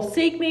 If you'll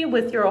seek me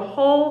with your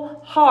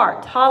whole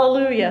heart.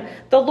 Hallelujah.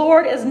 The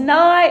Lord is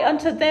nigh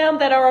unto them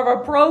that are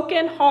of a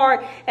broken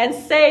heart, and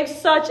save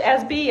such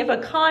as be of a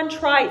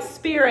contrite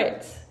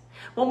spirit.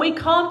 When we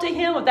come to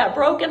him with that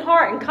broken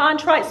heart and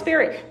contrite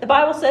spirit, the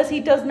Bible says he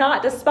does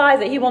not despise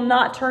it. He will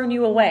not turn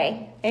you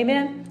away.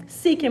 Amen.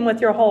 Seek him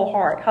with your whole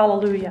heart.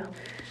 Hallelujah.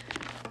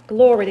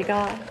 Glory to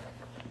God.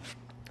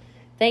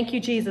 Thank you,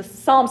 Jesus.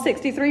 Psalm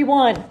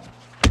 63:1.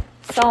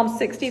 Psalm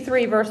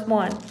 63, verse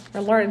 1.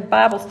 We're learning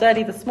Bible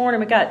study this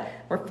morning.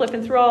 We're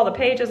flipping through all the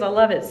pages. I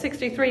love it.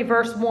 63,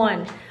 verse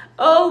 1.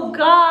 O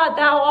God,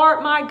 thou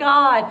art my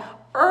God.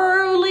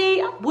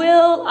 Early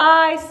will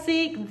I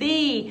seek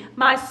thee.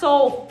 My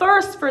soul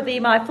thirsts for thee.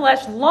 My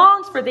flesh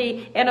longs for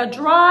thee in a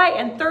dry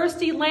and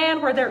thirsty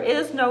land where there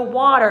is no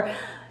water.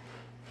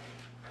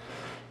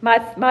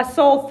 My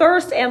soul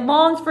thirsts and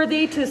longs for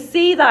thee to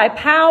see thy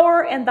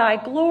power and thy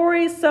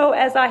glory, so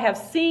as I have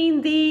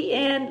seen thee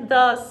in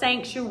the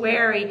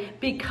sanctuary.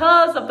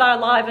 Because of thy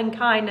loving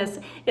kindness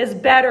is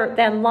better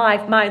than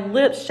life. My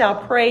lips shall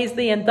praise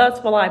thee, and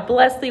thus will I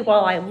bless thee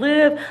while I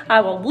live.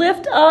 I will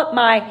lift up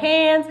my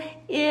hands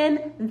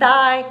in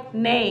thy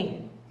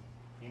name.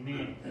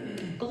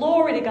 Amen.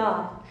 Glory to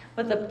God.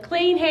 With the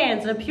clean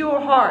hands and a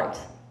pure heart,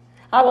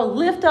 I will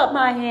lift up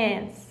my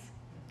hands.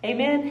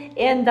 Amen.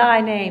 In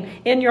thy name,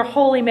 in your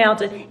holy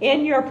mountain,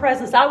 in your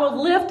presence. I will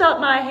lift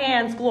up my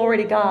hands. Glory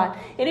to God.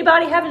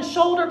 Anybody having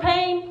shoulder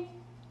pain?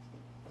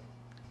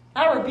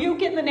 I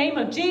rebuke it in the name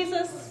of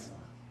Jesus.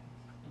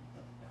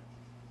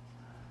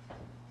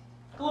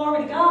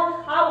 Glory to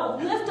God. I will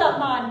lift up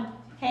my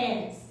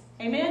hands.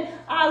 Amen.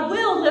 I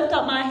will lift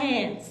up my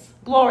hands.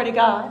 Glory to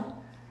God.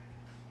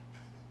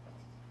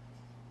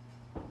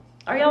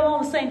 Are y'all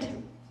on the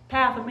same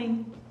path with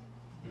me?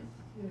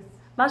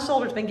 My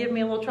shoulder's been giving me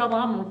a little trouble.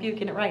 I'm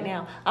rebuking it right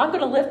now. I'm going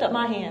to lift up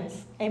my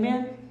hands.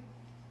 Amen.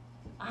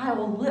 I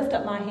will lift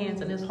up my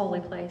hands in His holy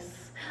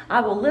place.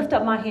 I will lift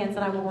up my hands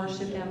and I will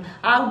worship Him.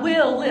 I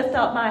will lift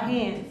up my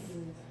hands.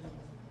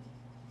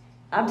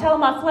 I'm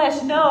telling my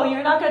flesh, no,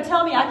 you're not going to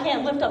tell me I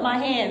can't lift up my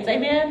hands.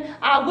 Amen.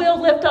 I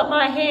will lift up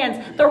my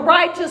hands. The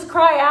righteous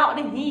cry out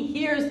and He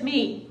hears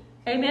me.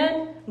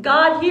 Amen.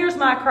 God hears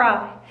my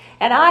cry.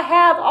 And I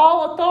have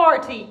all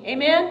authority.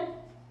 Amen.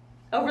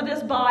 Over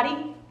this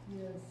body.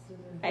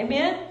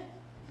 Amen.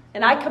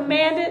 And I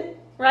command it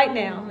right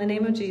now in the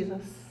name of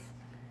Jesus.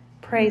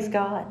 Praise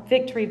God.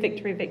 Victory,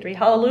 victory, victory.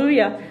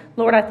 Hallelujah.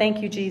 Lord, I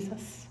thank you,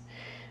 Jesus.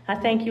 I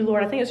thank you,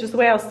 Lord. I think it's just the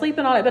way I was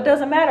sleeping on it, but it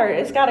doesn't matter.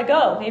 It's got to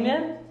go.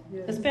 Amen.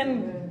 Yes, it's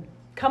been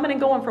coming and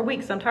going for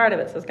weeks. I'm tired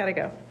of it, so it's got to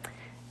go.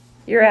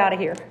 You're out of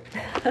here.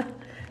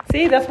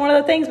 See, that's one of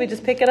the things. We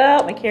just pick it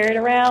up. We carry it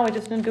around. We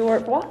just endure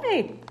it.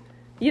 Why?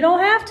 You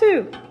don't have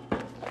to.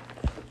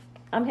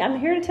 I'm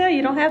here to tell you,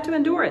 you don't have to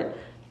endure it.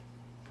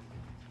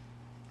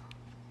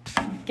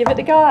 Give it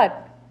to God.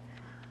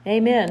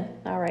 Amen.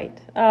 All right.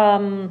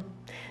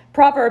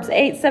 Proverbs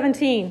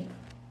 8:17.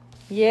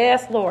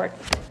 Yes, Lord.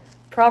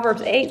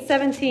 Proverbs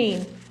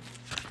 8:17.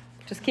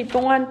 Just keep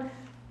going.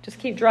 Just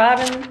keep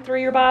driving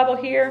through your Bible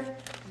here.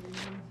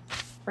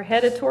 We're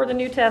headed toward the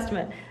New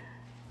Testament.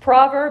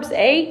 Proverbs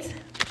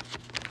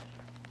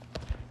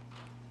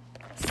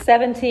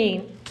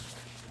 8:17.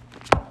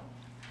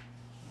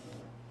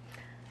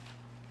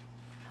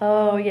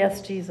 Oh,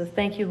 yes, Jesus.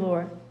 Thank you,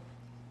 Lord.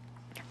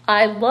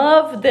 I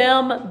love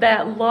them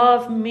that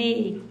love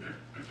me.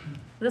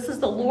 This is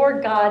the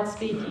Lord God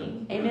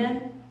speaking.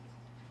 Amen.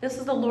 This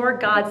is the Lord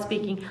God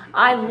speaking.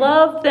 I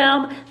love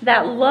them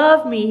that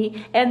love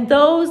me, and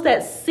those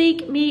that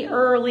seek me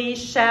early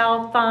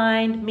shall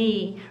find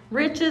me.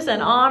 Riches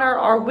and honor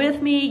are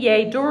with me,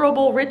 yea,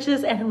 durable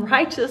riches and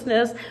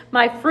righteousness.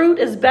 My fruit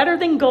is better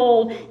than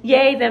gold,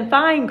 yea, than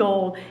fine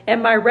gold,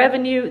 and my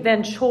revenue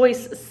than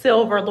choice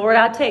silver. Lord,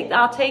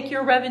 I'll take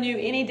your revenue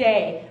any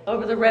day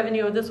over the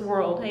revenue of this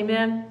world.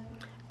 Amen.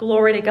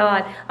 Glory to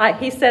God.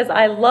 He says,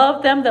 I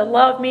love them that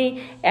love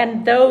me,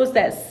 and those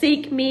that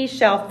seek me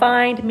shall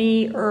find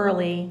me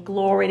early.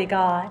 Glory to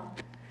God.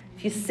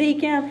 If you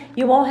seek Him,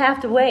 you won't have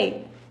to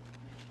wait.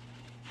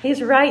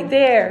 He's right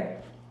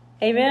there.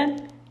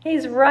 Amen.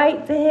 He's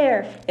right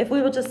there if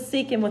we will just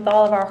seek Him with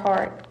all of our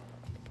heart.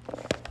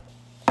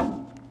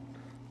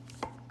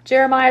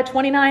 Jeremiah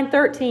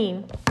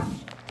 29:13.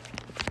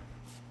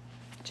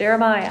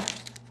 Jeremiah.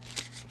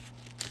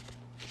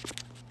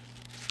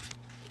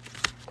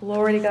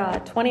 Glory to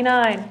God.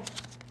 29.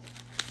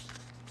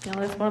 You know,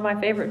 that's one of my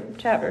favorite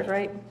chapters,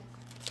 right?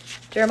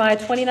 Jeremiah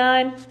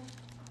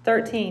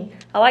 29:13.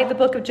 I like the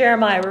book of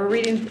Jeremiah. We were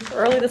reading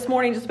early this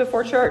morning just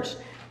before church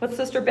with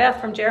Sister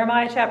Beth from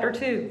Jeremiah chapter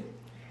 2.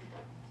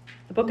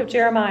 The book of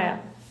Jeremiah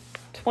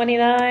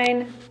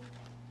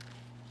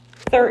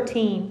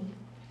 29:13.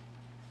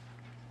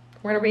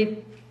 We're going to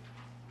read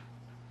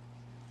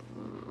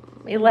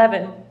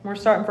 11. We're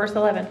starting verse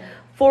 11.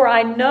 For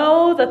I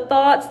know the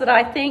thoughts that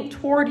I think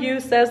toward you,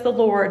 says the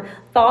Lord,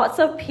 thoughts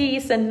of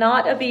peace and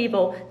not of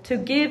evil, to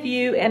give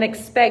you an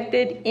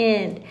expected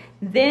end.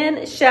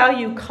 Then shall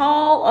you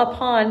call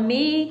upon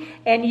me,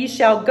 and ye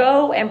shall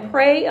go and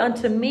pray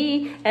unto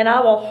me, and I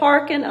will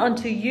hearken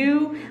unto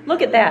you.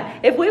 Look at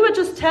that. If we would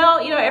just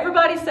tell,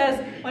 everybody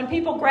says when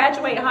people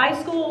graduate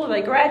high school,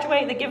 they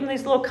graduate, they give them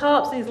these little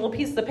cups, these little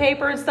pieces of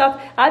paper and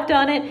stuff. I've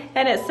done it,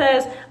 and it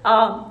says,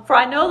 for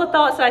I know the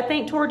thoughts that I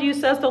think toward you,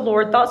 says the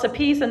Lord, thoughts of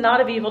peace and not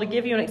of evil, to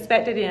give you an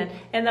expected end.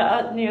 And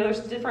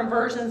there's different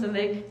versions, and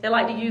they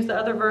like to use the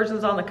other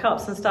versions on the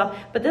cups and stuff.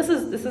 But this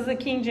is the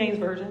King James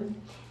Version.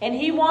 And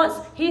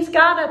he's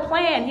got a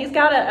plan. He's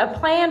got a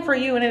plan for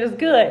you, and it is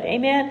good.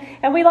 Amen.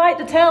 And we like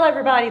to tell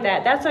everybody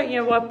that. That's a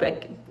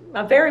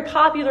very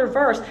popular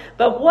verse.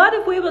 But what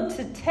if we were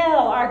to tell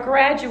our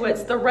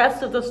graduates the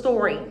rest of the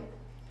story?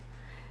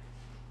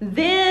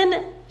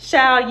 Then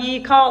shall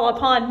ye call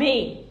upon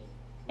me.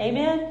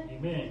 Amen.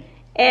 Amen.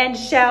 and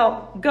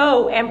shall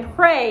go and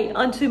pray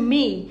unto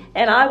me,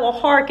 and I will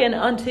hearken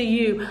unto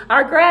you.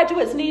 Our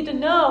graduates need to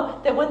know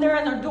that when they're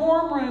in their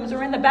dorm rooms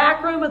or in the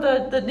back room of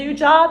the new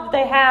job that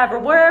they have or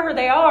wherever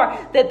they are,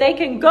 that they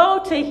can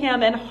go to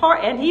him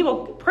and he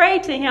will pray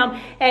to him,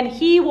 and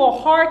he will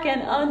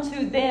hearken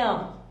unto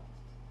them,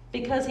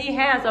 because he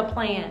has a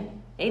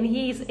plan, and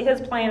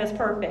his plan is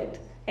perfect.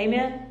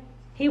 Amen?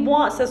 He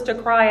wants us to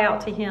cry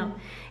out to him.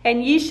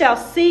 And ye shall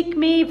seek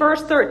me,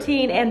 verse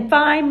 13, and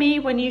find me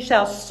when you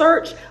shall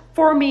search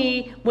for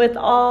me with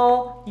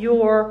all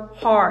your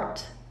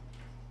heart.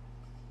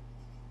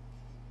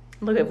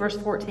 Look at verse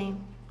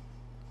 14.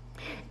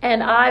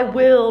 And I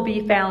will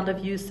be found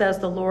of you, says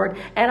the Lord,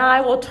 and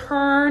I will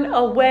turn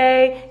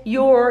away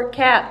your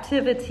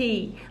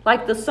captivity.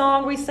 Like the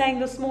song we sang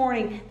this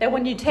morning, that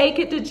when you take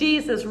it to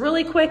Jesus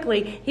really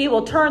quickly, he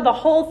will turn the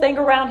whole thing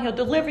around. He'll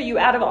deliver you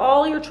out of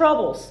all your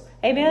troubles.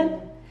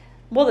 Amen?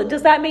 Well,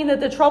 does that mean that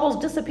the troubles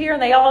disappear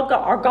and they all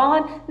are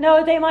gone?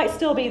 No, they might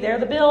still be there.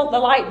 The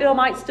light bill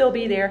might still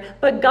be there,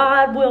 but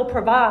God will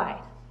provide.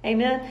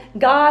 Amen?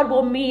 God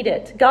will meet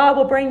it. God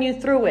will bring you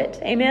through it.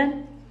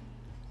 Amen?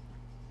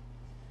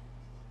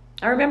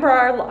 I remember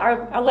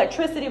our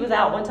electricity was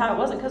out one time. It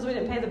wasn't because we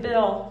didn't pay the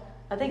bill.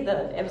 I think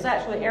it was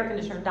actually air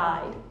conditioner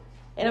died.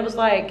 And it was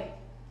like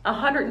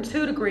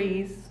 102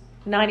 degrees,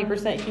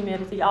 90%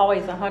 humidity,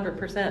 always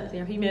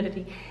 100%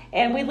 humidity.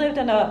 And we lived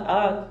in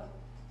a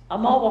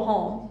mobile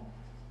home,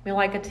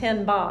 like a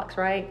tin box,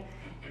 right?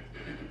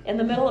 In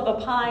the middle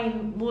of a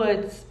pine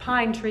woods,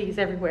 pine trees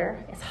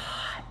everywhere. It's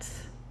hot.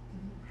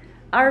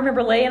 I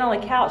remember laying on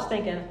the couch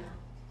thinking,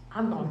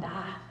 I'm going to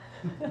die.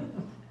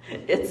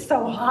 It's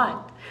so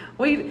hot.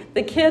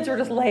 The kids were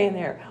just laying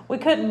there. We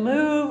couldn't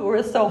move. It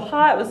was so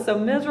hot. It was so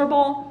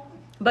miserable.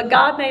 But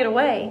God made a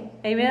way.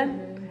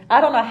 Amen?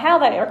 I don't know how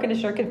that air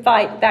conditioner could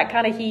fight that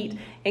kind of heat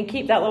and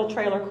keep that little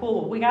trailer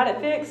cool. We got it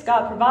fixed.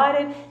 God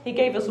provided. He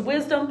gave us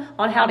wisdom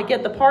on how to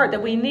get the part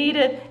that we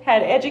needed.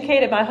 Had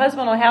educated my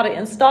husband on how to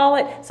install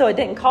it so it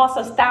didn't cost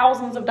us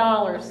thousands of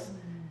dollars.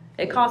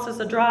 It cost us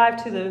a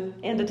drive to the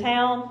end of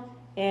town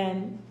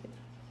and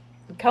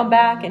come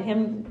back, and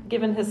him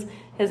giving his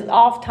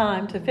off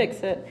time to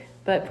fix it.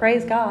 But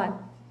praise God,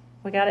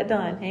 we got it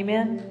done.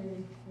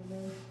 Amen?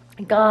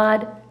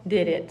 God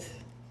did it.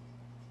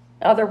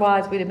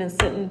 Otherwise, we'd have been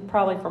sitting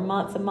probably for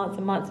months and months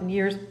and months and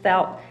years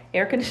without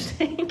air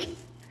conditioning.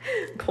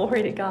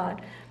 Glory to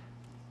God.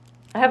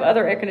 I have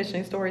other air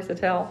conditioning stories to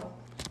tell.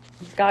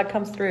 God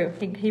comes through.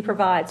 He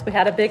provides. We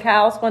had a big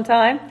house one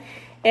time,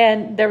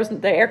 and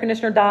the air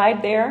conditioner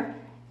died there,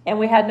 and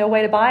we had no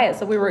way to buy it.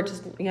 So we were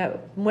just,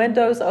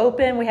 windows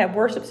open. We had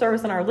worship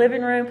service in our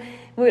living room.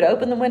 We would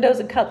open the windows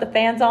and cut the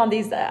fans on.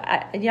 These,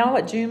 you know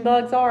what June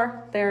bugs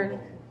are? They're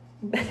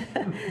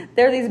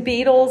these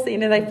beetles.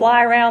 They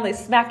fly around. They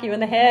smack you in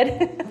the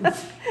head.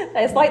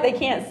 It's like they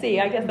can't see.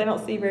 I guess they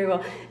don't see very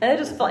well. And they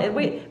just fly.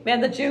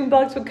 The June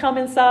bugs would come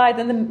inside.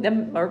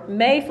 Then or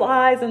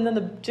mayflies, and then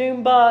the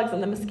June bugs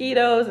and the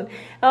mosquitoes. And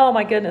oh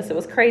my goodness, it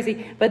was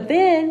crazy. But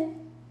then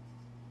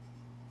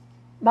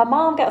my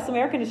mom got some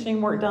air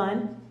conditioning work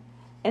done,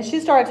 and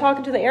she started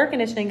talking to the air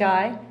conditioning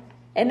guy.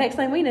 And next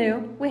thing we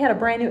knew, we had a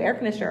brand new air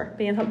conditioner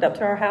being hooked up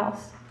to our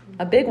house.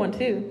 A big one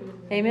too.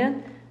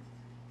 Amen?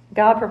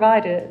 God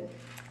provided it.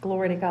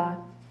 Glory to God.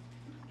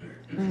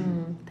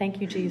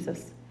 Thank you,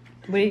 Jesus.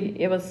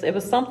 It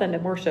was something to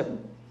worship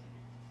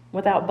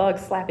without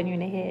bugs slapping you in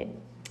the head.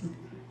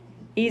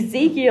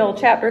 Ezekiel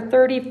chapter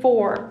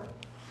 34.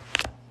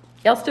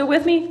 Y'all still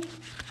with me?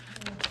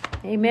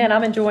 Amen.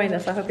 I'm enjoying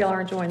this. I hope y'all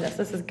are enjoying this.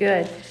 This is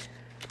good.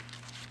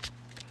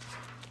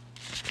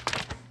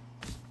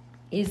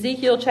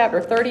 Ezekiel chapter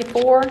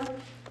 34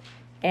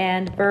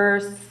 and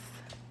verse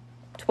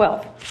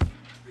 12.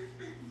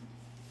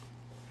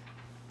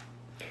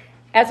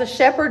 As a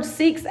shepherd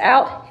seeks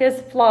out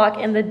his flock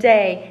in the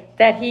day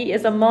that he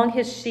is among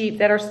his sheep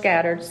that are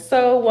scattered,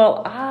 so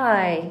will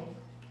I,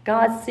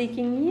 God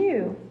seeking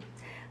you,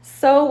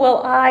 so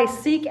will I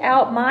seek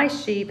out my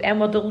sheep and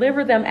will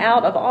deliver them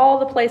out of all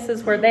the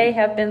places where they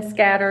have been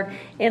scattered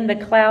in the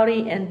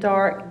cloudy and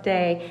dark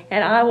day.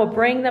 And I will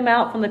bring them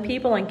out from the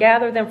people and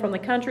gather them from the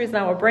countries, and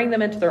I will bring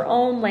them into their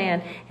own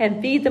land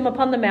and feed them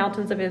upon the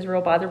mountains of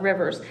Israel by the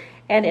rivers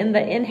and in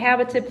the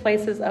inhabited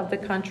places of the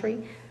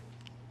country.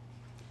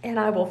 And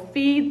I will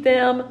feed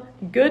them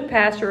good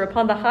pasture.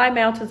 Upon the high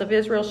mountains of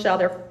Israel shall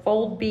their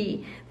fold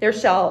be. There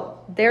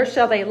shall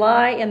they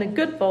lie in the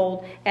good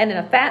fold, and in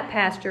a fat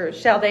pasture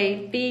shall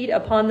they feed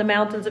upon the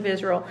mountains of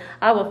Israel.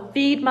 I will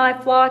feed my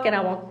flock, and I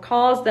will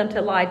cause them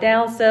to lie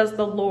down, says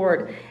the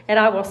Lord. And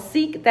I will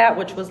seek that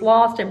which was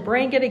lost and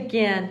bring it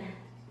again,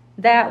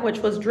 that which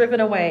was driven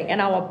away.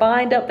 And I will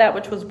bind up that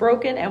which was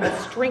broken and will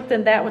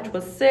strengthen that which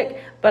was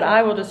sick. But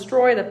I will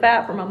destroy the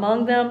fat from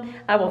among them.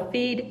 I will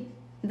feed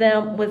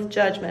them with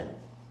judgment.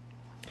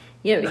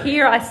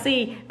 Here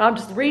I'm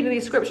just reading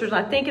these scriptures and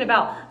I'm thinking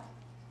about,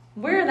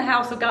 we're in the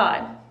house of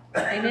God.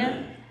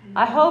 Amen.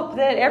 I hope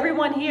that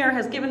everyone here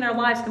has given their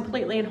lives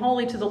completely and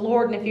wholly to the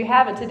Lord. And if you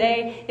haven't,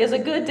 today is a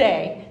good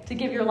day to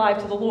give your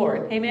life to the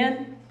Lord.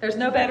 Amen. There's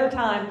no better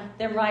time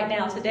than right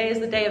now. Today is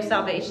the day of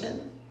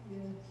salvation.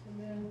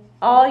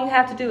 All you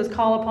have to do is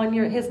call upon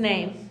his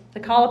name. To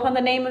call upon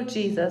the name of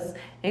Jesus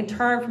and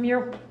turn from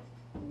your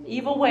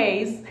evil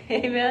ways.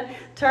 Amen.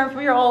 Turn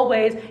from your old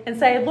ways and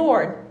say,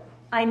 Lord,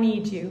 I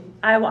need you.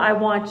 I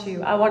want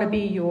you. I want to be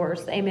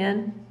yours.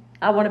 Amen.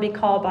 I want to be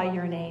called by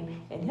your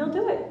name. And he'll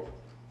do it.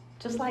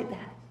 Just like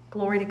that.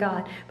 Glory to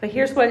God. But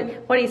here's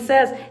what he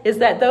says is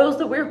that those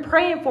that we're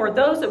praying for,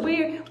 those that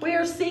we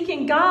are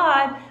seeking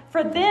God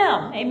for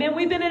them. Amen.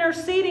 We've been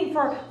interceding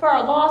for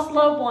our lost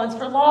loved ones,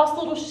 for lost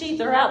little sheep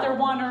that are out there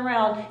wandering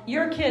around.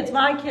 Your kids,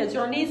 my kids,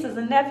 your nieces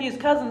and nephews,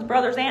 cousins,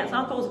 brothers, aunts,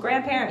 uncles,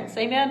 grandparents.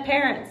 Amen.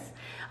 Parents.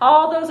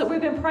 All those that we've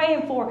been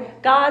praying for,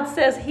 God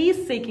says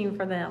he's seeking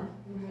for them.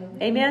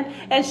 Amen.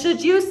 And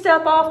should you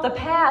step off the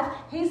path,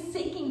 he's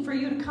seeking for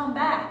you to come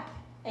back.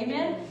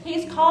 Amen.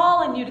 He's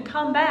calling you to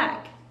come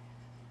back.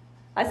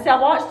 I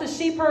watch the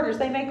sheep herders.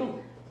 They make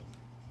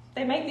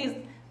these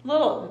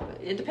little,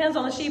 it depends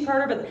on the sheep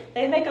herder, but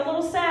they make a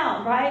little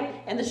sound,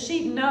 right? And the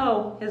sheep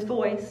know his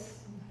voice.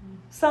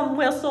 Some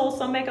whistle,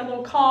 some make a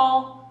little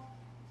call.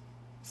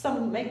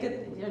 Some make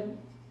it,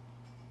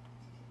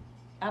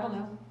 I don't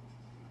know,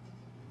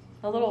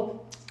 a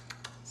little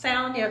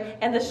sound,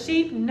 and the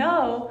sheep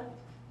know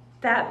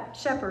that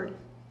shepherd,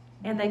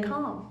 and they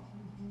come.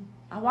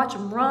 I watch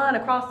them run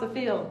across the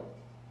field.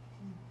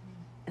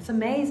 It's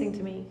amazing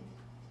to me.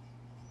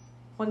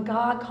 When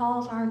God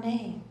calls our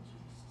name,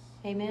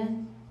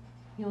 amen,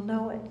 you'll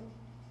know it.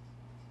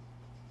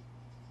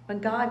 When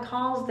God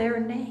calls their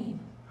name,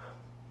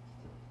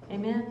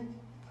 amen,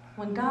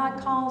 when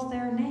God calls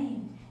their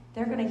name,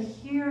 they're going to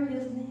hear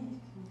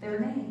their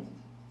name,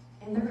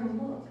 and they're going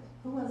to look.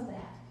 Who was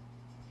that?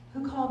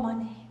 Who called my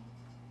name?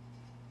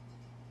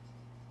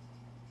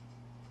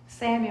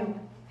 Samuel,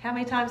 how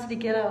many times did he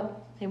get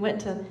up? He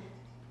went to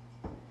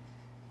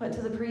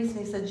the priest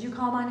and he said, did you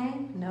call my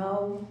name?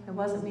 No, it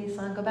wasn't me,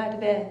 son. Go back to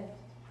bed.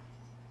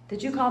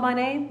 Did you call my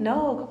name?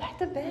 No, go back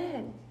to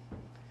bed.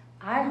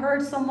 I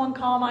heard someone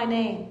call my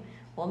name.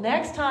 Well,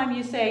 next time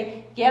you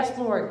say, yes,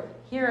 Lord,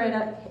 here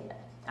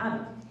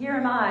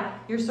am I,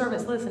 your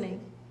servant's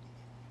listening.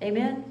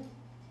 Amen?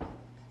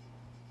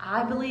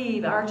 I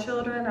believe our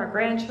children, our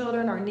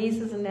grandchildren, our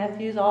nieces and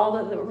nephews, all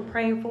that we're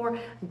praying for,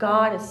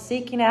 God is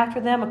seeking after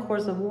them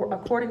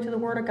according to the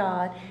Word of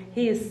God.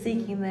 He is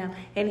seeking them,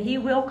 and He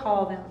will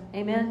call them.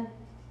 Amen?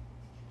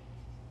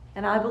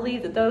 And I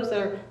believe that those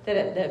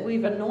that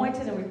we've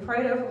anointed and we've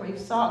prayed over and we've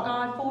sought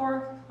God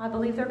for, I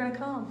believe they're going to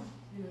come.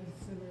 Yes,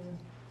 amen.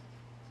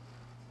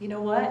 You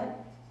know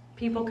what?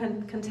 People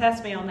can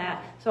contest me on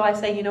that. So I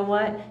say, you know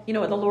what? You know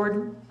what the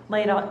Lord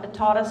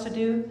taught us to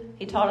do?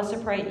 He taught us to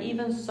pray,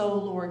 even so,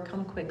 Lord,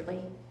 come quickly.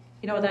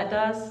 You know what that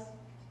does?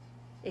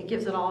 It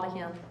gives it all to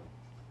Him.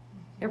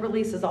 It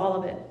releases all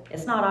of it.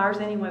 It's not ours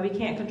anyway. We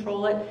can't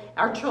control it.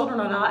 Our children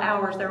are not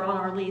ours. They're on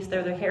our lease.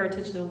 They're the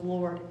heritage of the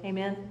Lord.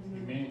 Amen?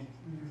 Amen.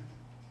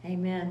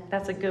 Amen.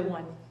 That's a good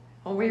one.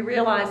 When we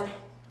realize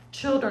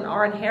children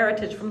are an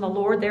heritage from the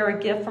Lord, they're a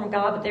gift from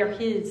God, but they're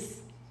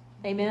His.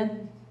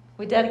 Amen?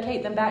 We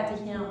dedicate them back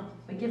to Him.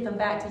 We give them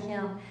back to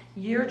Him.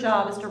 Your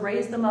job is to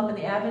raise them up in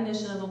the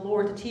admonition of the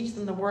Lord, to teach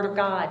them the Word of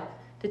God,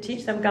 to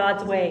teach them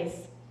God's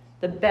ways,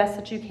 the best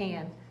that you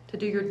can, to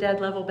do your dead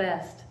level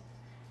best.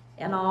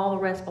 And all the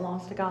rest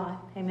belongs to God.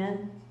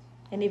 Amen?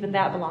 And even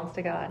that belongs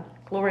to God.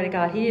 Glory to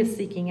God. He is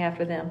seeking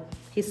after them.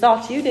 He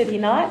sought you, did He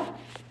not?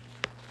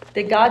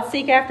 Did God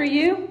seek after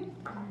you?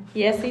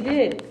 Yes, He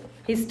did.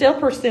 He's still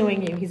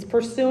pursuing you. He's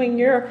pursuing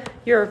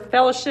your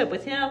fellowship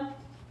with Him.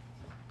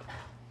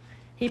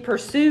 He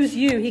pursues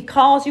you. He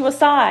calls you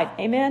aside.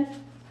 Amen?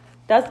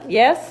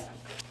 Yes?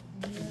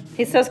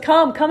 He says,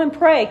 come and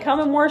pray. Come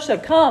and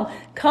worship. Come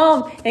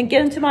and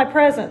get into my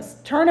presence.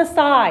 Turn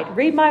aside.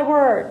 Read my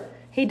word.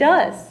 He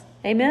does.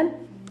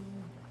 Amen?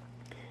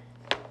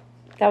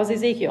 That was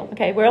Ezekiel.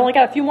 Okay, we only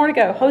got a few more to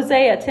go.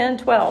 Hosea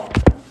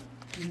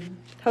 10:12.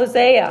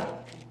 Hosea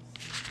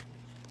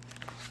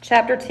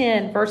chapter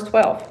 10, verse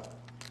 12.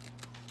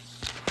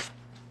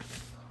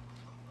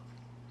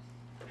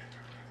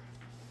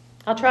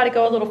 I'll try to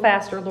go a little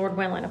faster, Lord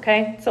willing,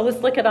 okay? So let's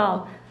look at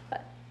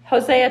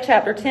Hosea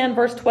chapter 10,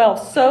 verse 12.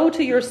 Sow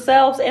to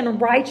yourselves in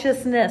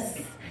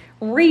righteousness,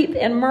 reap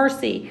in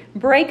mercy,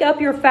 break up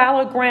your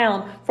fallow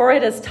ground, for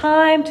it is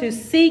time to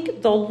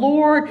seek the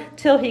Lord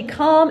till He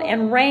come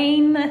and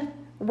rain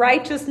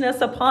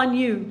righteousness upon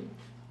you.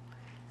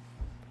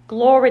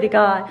 Glory to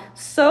God.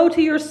 Sow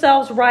to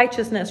yourselves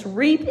righteousness,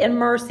 reap in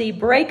mercy,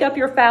 break up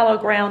your fallow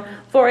ground,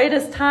 for it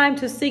is time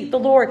to seek the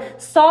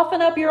Lord.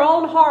 Soften up your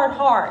own hard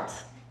heart.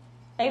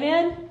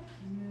 Amen?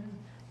 Amen.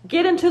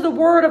 Get into the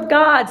Word of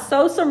God.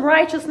 Sow some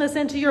righteousness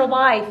into your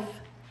life.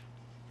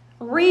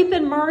 Reap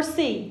in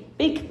mercy.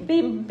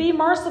 Be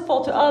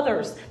merciful to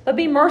others, but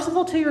be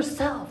merciful to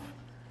yourself.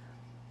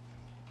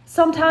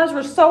 Sometimes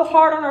we're so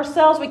hard on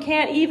ourselves we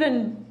can't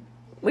even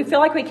We feel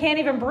like we can't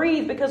even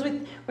breathe because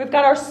we've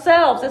got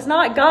ourselves. It's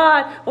not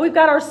God. We've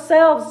got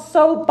ourselves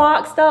so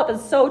boxed up and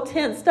so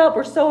tensed up.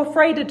 We're so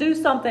afraid to do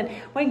something.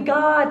 When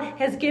God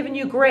has given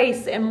you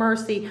grace and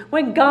mercy.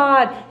 When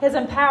God has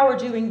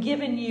empowered you and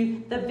given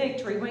you the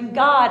victory. When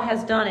God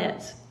has done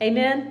it.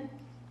 Amen?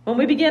 When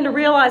we begin to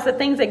realize the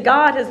things that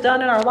God has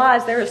done in our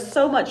lives, there is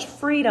so much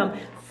freedom.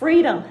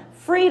 Freedom.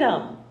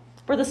 Freedom.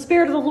 Where the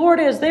Spirit of the Lord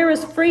is, there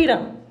is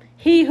freedom.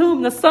 He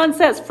whom the Son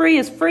sets free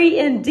is free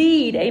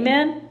indeed.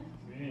 Amen?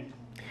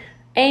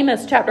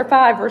 Amos chapter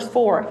 5, verse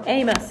 4.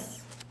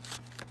 Amos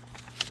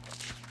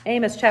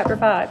chapter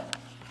 5.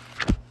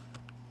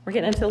 We're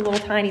getting into little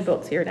tiny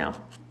books here now.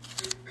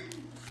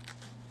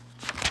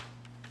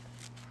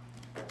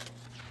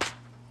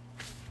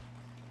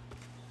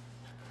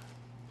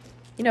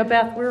 You know,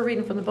 Beth, we were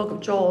reading from the book of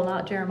Joel,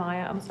 not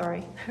Jeremiah. I'm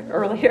sorry,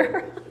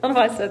 earlier. I don't know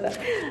why I said that.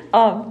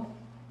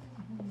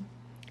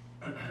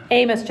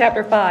 Amos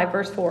chapter 5,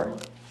 verse 4.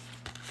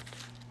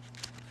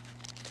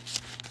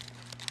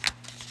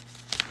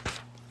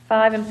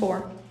 5 and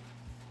 4.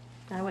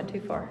 I went too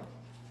far.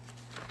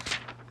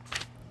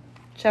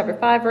 Chapter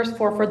 5, verse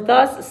 4. For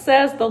thus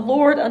says the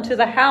Lord unto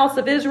the house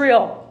of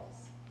Israel,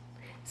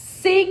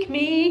 seek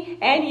me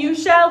and you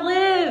shall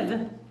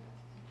live.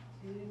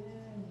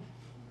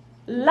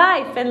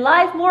 Life and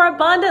life more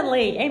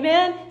abundantly.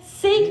 Amen.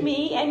 Seek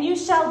me and you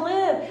shall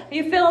live. Are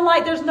you feeling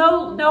like there's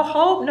no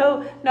hope?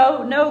 No.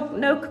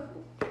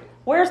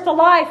 Where's the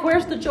life?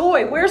 Where's the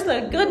joy? Where's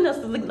the goodness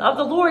of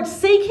the Lord?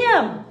 Seek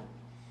him.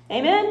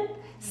 Amen.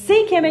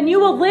 Seek him and you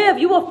will live.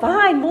 You will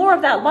find more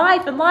of that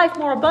life and life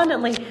more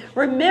abundantly.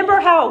 Remember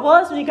how it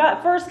was when you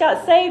first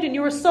got saved and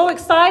you were so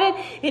excited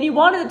and you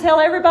wanted to tell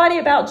everybody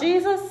about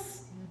Jesus?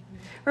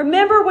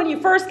 Remember when you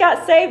first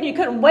got saved and you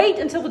couldn't wait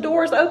until the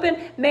doors opened?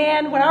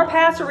 Man, when our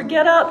pastor would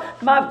get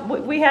up,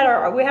 we had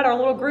our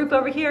little group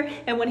over here,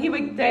 and when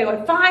they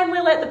would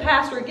finally let the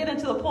pastor get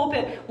into the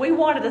pulpit, we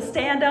wanted to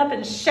stand up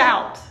and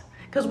shout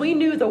because we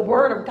knew the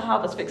word of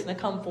God was fixing to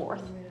come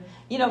forth.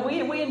 You know,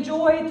 we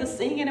enjoyed the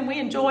singing and we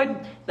enjoyed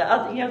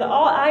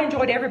I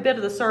enjoyed every bit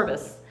of the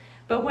service.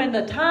 But when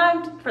the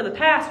time for the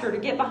pastor to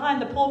get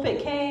behind the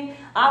pulpit came,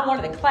 I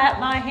wanted to clap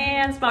my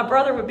hands. My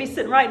brother would be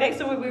sitting right next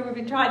to me. We would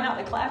be trying not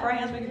to clap our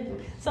hands.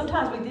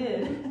 Sometimes we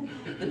did.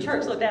 The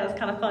church looked at us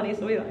kind of funny,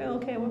 so we were like,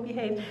 okay, we'll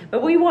behave.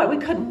 But we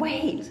couldn't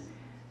wait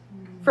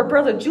for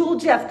Brother Jewel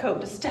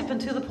Jeffcoat to step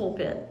into the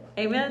pulpit.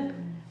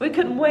 Amen? We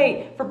couldn't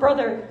wait for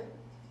Brother,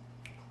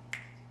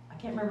 I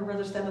can't remember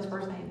Brother Stedman's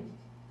first name.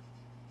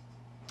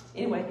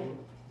 Anyway,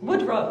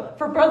 Woodrow,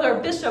 for Brother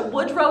Bishop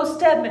Woodrow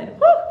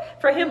Stedman,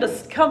 for him to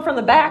come from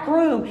the back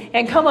room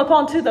and come up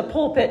onto the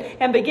pulpit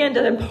and begin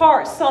to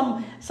impart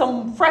some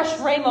fresh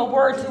rhema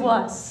word to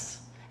us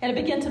and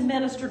begin to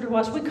minister to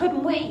us. We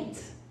couldn't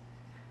wait.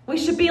 We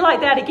should be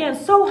like that again,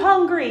 so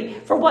hungry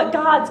for what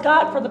God's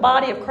got for the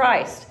body of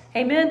Christ.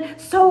 Amen?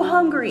 So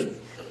hungry.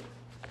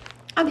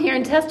 I'm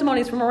hearing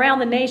testimonies from around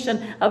the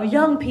nation of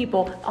young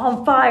people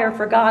on fire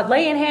for God,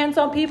 laying hands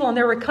on people and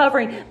they're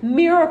recovering.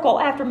 Miracle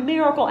after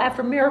miracle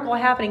after miracle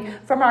happening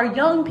from our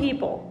young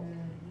people,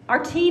 our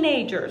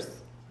teenagers.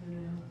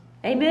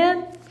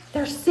 Amen?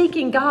 They're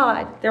seeking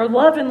God. They're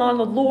loving on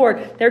the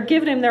Lord. They're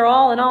giving him their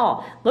all in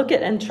all. Look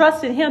at and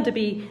trusting him to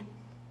be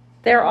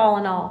their all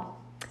in all.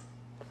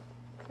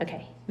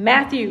 Okay,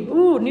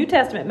 Matthew. New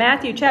Testament.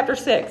 Matthew chapter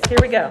 6. Here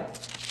we go.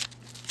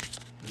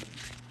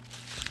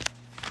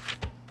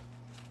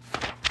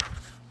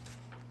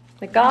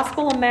 The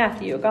Gospel of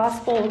Matthew.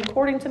 Gospel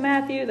according to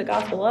Matthew. The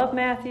Gospel of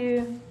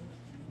Matthew.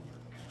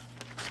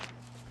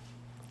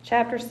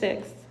 Chapter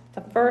 6.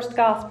 The first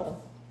Gospel.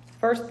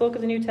 First book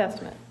of the New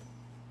Testament.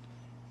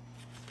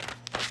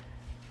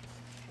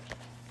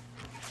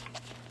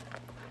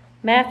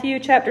 Matthew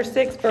chapter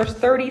 6, verse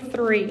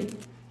 33.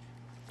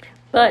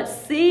 But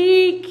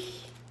seek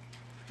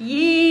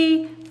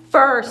ye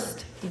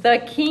first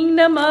the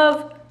kingdom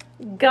of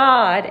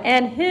God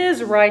and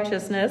his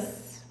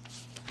righteousness,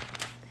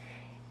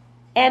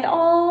 and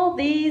all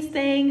these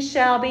things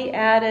shall be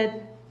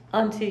added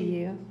unto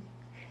you.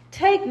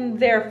 Take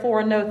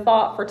therefore no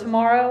thought for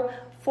tomorrow,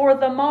 for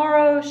the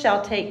morrow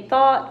shall take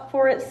thought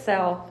for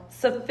itself.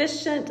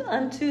 Sufficient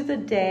unto the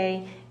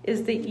day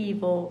is the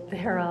evil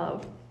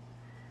thereof.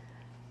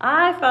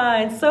 I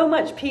find so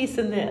much peace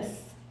in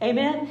this.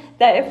 Amen?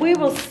 That if we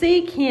will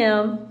seek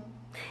him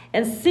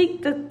and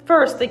seek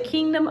first the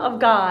kingdom of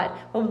God.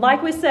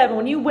 Like we said,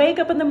 when you wake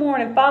up in the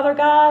morning, Father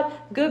God,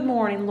 good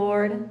morning,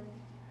 Lord.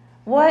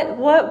 What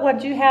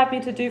would you have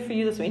me to do for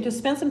you this week? Just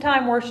spend some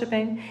time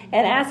worshiping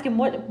and ask him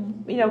what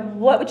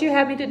would you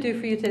have me to do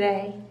for you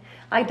today?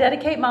 I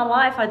dedicate my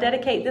life, I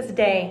dedicate this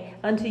day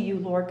unto you,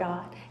 Lord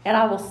God, and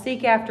I will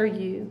seek after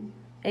you.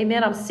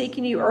 Amen. I'm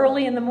seeking you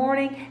early in the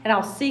morning, and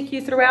I'll seek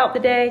you throughout the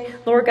day.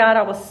 Lord God,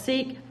 I will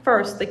seek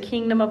first the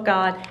kingdom of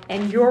God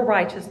and your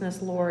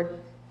righteousness, Lord,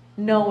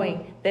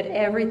 knowing that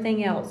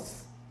everything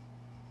else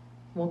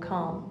will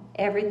come.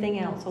 Everything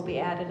else will be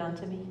added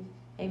unto me.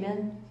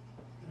 Amen.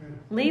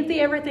 Leave the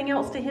everything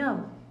else to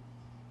him.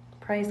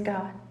 Praise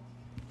God.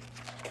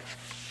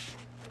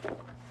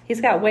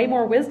 He's got way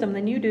more wisdom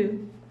than you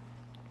do.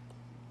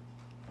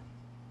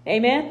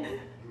 Amen?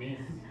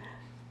 Amen.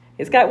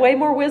 He's got way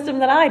more wisdom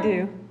than I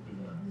do.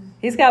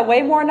 He's got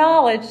way more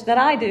knowledge than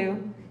I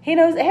do. He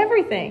knows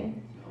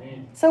everything.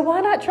 Amen. So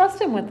why not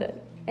trust him with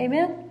it?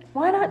 Amen?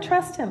 Why not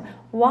trust him?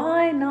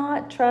 Why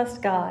not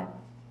trust God?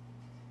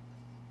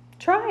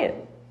 Try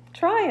it.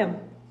 Try him.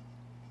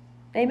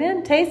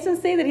 Amen? Taste and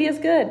see that he is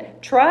good.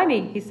 Try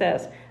me, he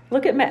says.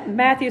 Look at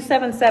Matthew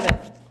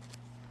 7:7.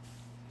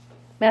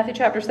 Matthew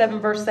chapter 7,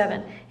 verse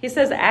 7. He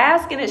says,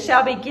 ask and it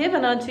shall be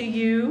given unto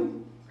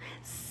you.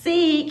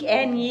 Seek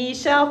and ye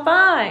shall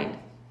find.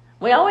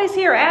 We always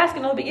hear ask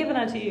and it'll be given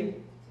unto you.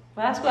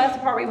 Well, that's the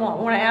part we want.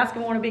 We want to ask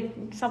and we want to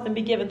be something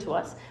be given to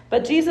us.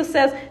 But Jesus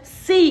says,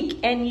 seek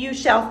and you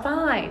shall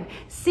find.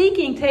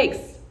 Seeking takes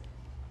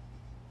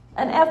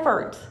an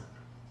effort,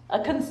 a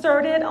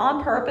concerted,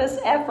 on purpose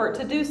effort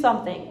to do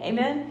something.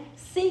 Amen?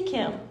 Seek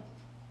him.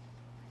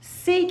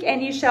 Seek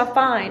and you shall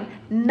find.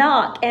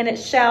 Knock and it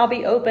shall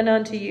be open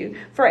unto you.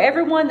 For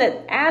everyone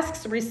that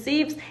asks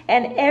receives,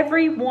 and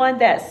everyone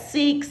that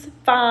seeks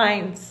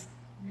finds.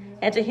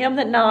 And to him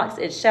that knocks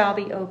it shall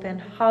be open.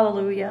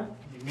 Hallelujah.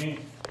 Amen.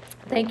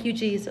 Thank you,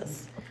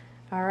 Jesus.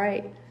 All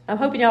right. I'm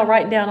hoping y'all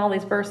writing down all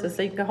these verses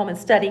so you can go home and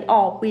study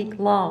all week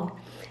long.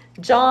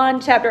 John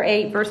chapter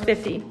 8, verse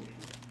 50.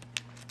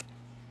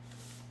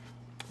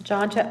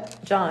 John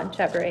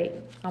chapter 8.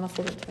 I almost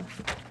looked at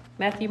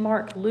Matthew,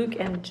 Mark, Luke,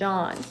 and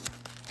John.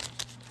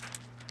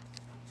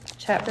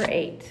 Chapter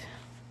 8.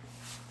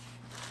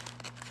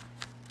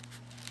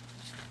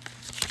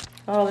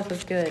 Oh, this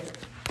is good.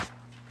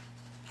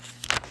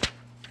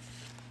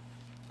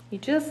 You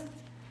just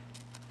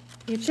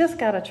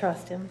got to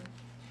trust him.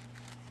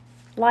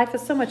 Life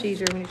is so much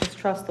easier when you just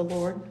trust the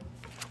Lord.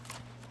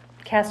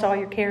 Cast all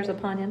your cares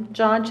upon him.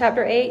 John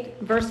chapter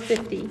 8, verse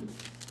 50.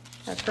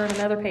 I'll turn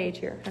another page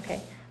here. Okay.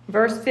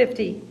 Verse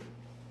 50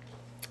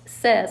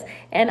 says,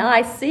 and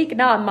I seek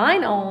not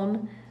mine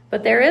own,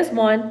 but there is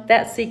one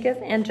that seeketh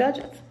and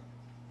judgeth.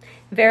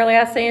 Verily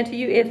I say unto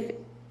you, if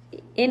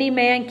any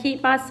man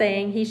keep my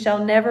saying, he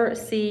shall never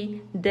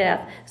see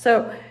death.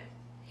 So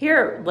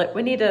here,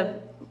 we need to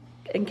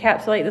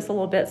encapsulate this a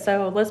little bit.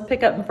 So let's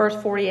pick up in verse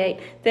 48.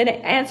 Then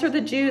answered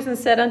the Jews and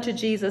said unto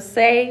Jesus,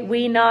 say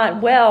we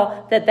not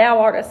well that thou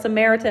art a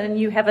Samaritan and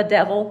you have a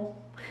devil?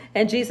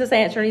 And Jesus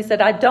answered, he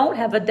said, I don't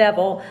have a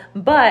devil,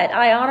 but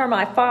I honor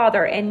my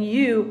Father, and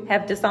you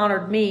have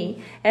dishonored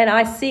me. And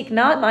I seek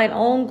not mine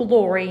own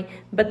glory,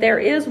 but there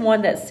is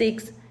one that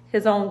seeks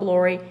his own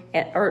glory,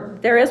 or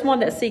there is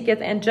one that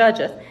seeketh and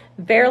judgeth.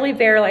 Verily,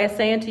 verily, I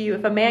say unto you,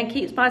 if a man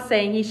keeps my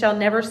saying, he shall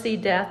never see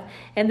death.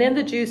 And then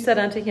the Jews said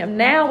unto him,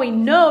 now we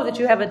know that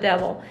you have a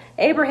devil.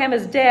 Abraham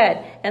is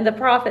dead, and the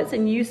prophets,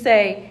 and you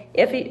say,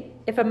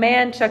 if a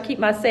man shall keep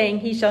my saying,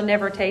 he shall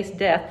never taste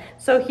death.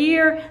 So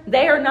here,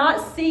 they are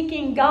not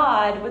seeking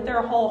God with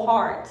their whole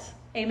heart.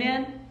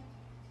 Amen?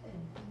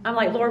 I'm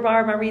like, Lord, why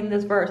am I reading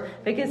this verse?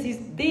 Because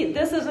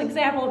this is an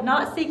example of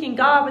not seeking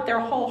God with their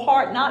whole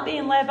heart, not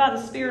being led by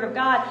the Spirit of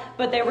God,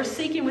 but they were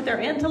seeking with their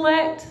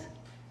intellect.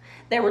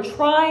 They were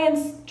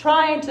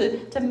trying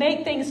to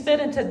make things fit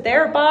into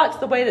their box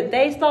the way that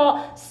they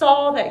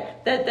saw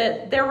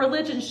that their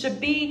religion should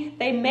be.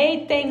 They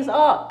made things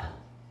up.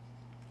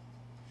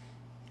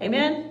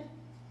 Amen?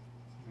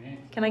 Amen.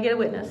 Can I get a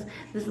witness?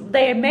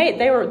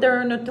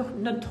 They're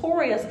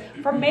notorious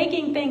for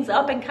making things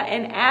up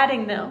and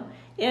adding them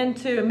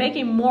into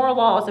making more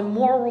laws and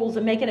more rules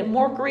and making it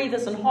more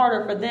grievous and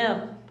harder for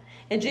them.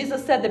 And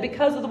Jesus said that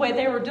because of the way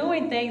they were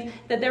doing things,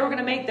 that they were going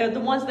to make the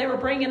ones they were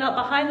bringing up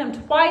behind them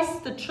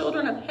twice the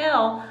children of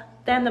hell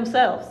than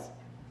themselves.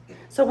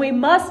 So we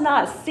must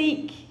not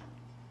seek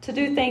to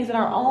do things in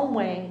our own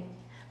way,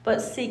 but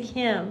seek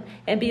him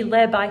and be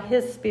led by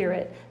his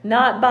Spirit,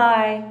 not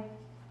by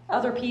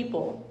other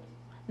people,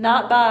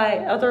 not by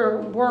other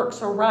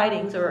works or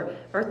writings or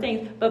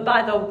things, but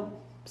by the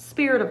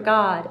Spirit of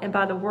God and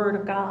by the Word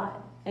of God.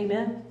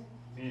 Amen?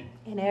 Amen.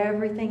 And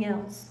everything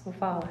else will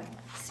follow.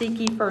 Seek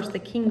ye first the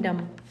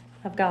kingdom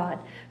of God.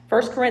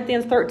 1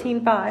 Corinthians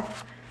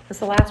 13:5. That's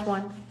the last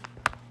one.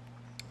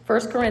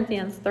 1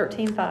 Corinthians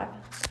 13:5.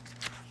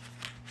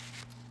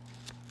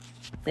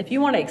 If you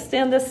want to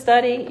extend this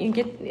study, you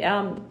get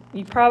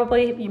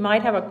you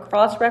might have a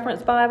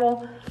cross-reference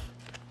Bible.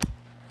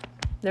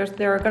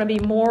 There are going to be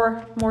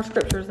more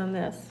scriptures than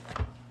this.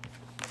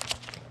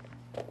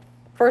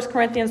 1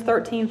 Corinthians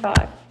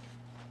 13:5.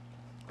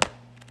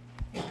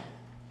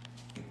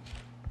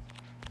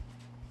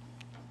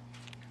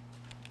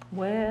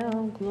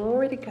 Well,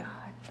 glory to God.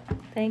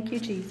 Thank you,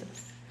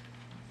 Jesus.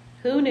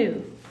 Who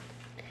knew?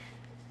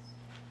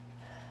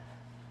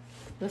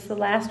 This is the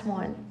last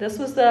one. This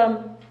was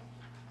a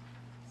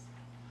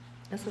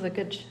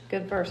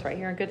good verse right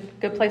here. A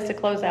good place to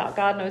close out.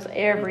 God knows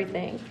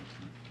everything.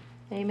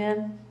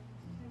 Amen.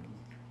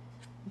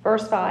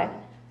 Verse 5.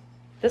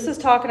 This is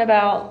talking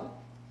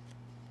about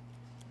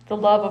the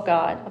love of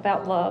God,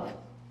 about love,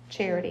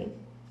 charity.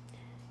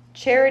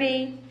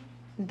 Charity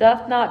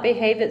doth not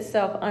behave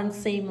itself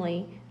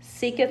unseemly,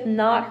 seeketh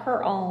not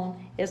her own,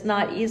 is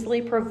not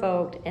easily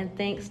provoked, and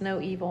thinks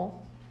no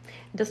evil.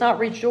 Does not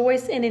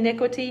rejoice in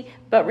iniquity,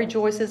 but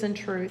rejoices in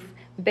truth.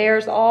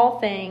 bears all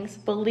things,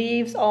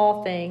 believes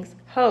all things,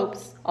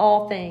 hopes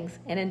all things,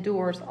 and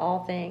endures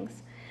all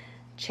things.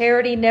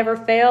 Charity never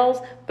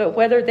fails, but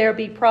whether there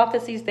be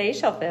prophecies, they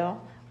shall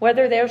fail.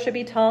 Whether there shall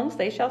be tongues,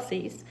 they shall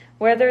cease.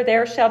 Whether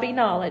there shall be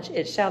knowledge,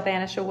 it shall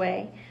vanish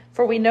away.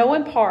 For we know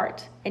in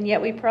part, and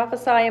yet we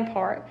prophesy in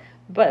part.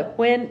 But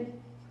when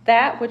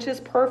that which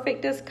is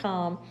perfect is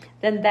come,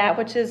 then that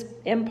which is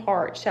in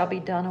part shall be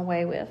done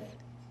away with.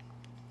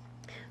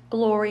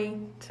 Glory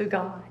to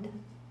God.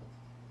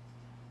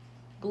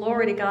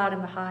 Glory to God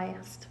in the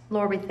highest.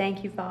 Lord, we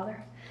thank you,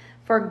 Father,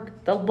 for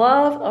the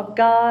love of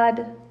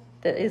God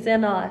that is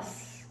in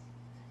us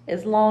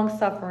is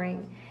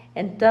long-suffering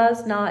and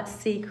does not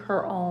seek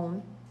her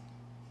own.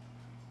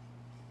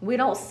 We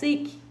don't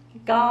seek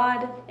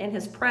God in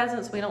his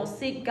presence. We don't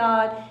seek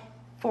God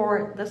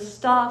for the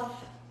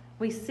stuff.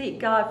 We seek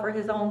God for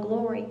his own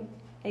glory.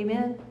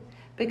 Amen?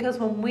 Because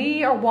when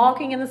we are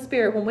walking in the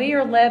Spirit, when we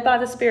are led by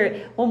the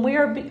Spirit, when we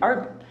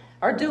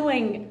are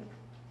doing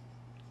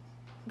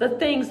the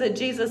things that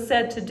Jesus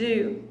said to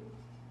do,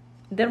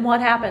 then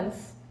what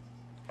happens?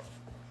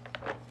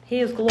 He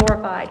is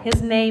glorified.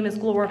 His name is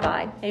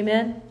glorified.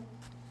 Amen?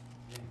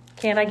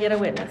 Can I get a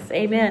witness?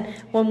 Amen.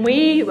 When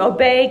we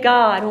obey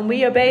God, when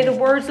we obey the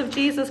words of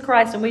Jesus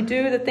Christ, and we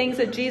do the things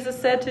that Jesus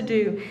said to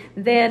do,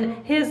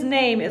 then his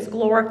name is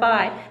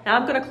glorified. Now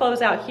I'm going to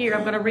close out here.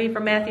 I'm going to read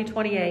from Matthew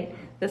 28.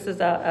 This is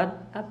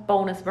a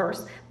bonus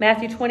verse.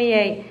 Matthew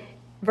 28,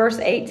 verse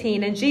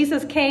 18. And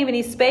Jesus came and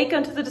he spake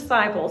unto the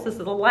disciples. This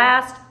is the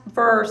last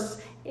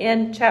verse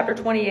in chapter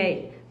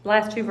 28.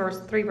 Last three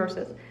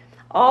verses.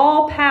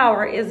 All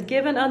power is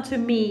given unto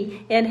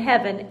me in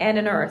heaven and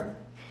in earth.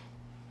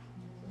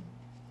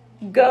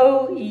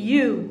 Go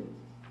you,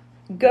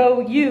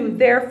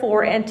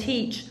 therefore, and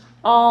teach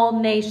all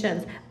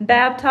nations,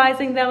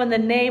 baptizing them in the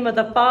name of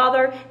the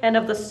Father and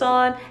of the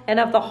Son and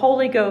of the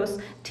Holy Ghost,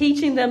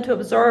 teaching them to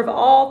observe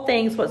all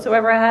things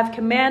whatsoever I have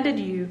commanded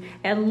you.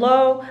 And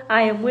lo,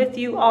 I am with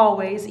you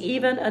always,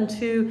 even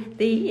unto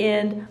the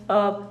end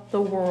of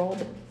the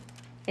world.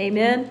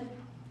 Amen.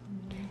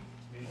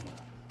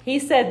 He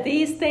said,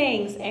 these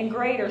things and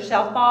greater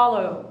shall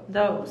follow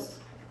those.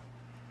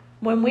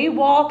 When we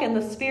walk in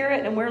the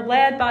Spirit and we're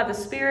led by the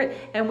Spirit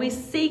and we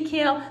seek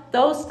him,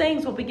 those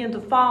things will begin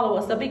to follow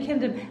us. They'll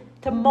begin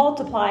to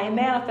multiply and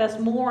manifest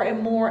more and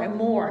more and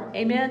more.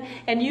 Amen.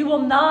 And you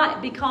will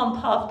not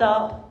become puffed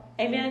up.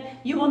 Amen.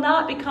 You will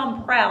not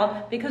become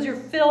proud because you're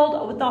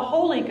filled with the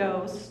Holy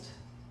Ghost.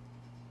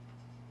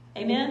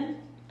 Amen.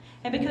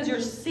 And because you're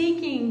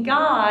seeking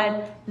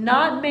God,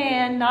 not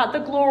man, not the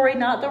glory,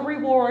 not the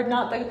reward,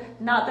 not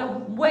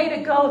the way to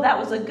go. That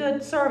was a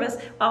good service,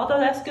 although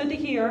that's good to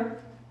hear.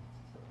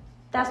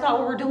 That's not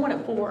what we're doing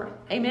it for.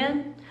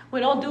 Amen? We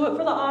don't do it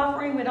for the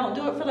offering. We don't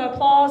do it for the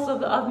applause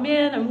of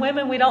men and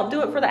women. We don't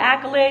do it for the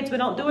accolades. We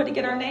don't do it to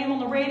get our name on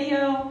the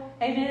radio.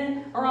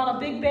 Amen? Or on a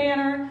big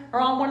banner. Or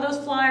on one of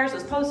those flyers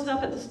that's posted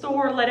up at the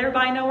store to let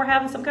everybody know we're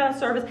having some kind of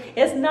service.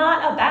 It's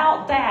not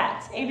about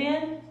that.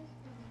 Amen?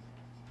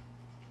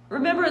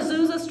 Remember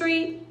Azusa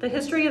Street? The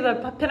history of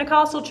the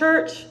Pentecostal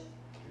church?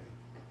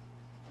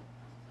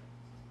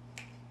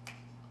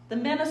 The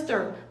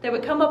minister that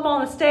would come up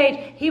on the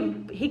stage,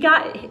 he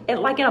got it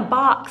like in a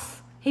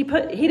box. He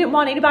didn't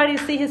want anybody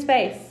to see his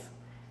face.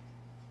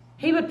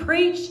 He would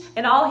preach,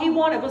 and all he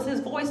wanted was his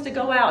voice to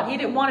go out. He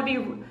didn't want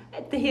the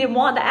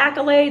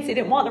accolades. He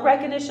didn't want the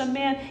recognition of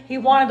men. He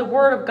wanted the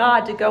word of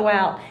God to go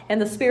out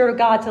and the Spirit of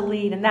God to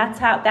lead. And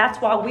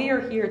that's why we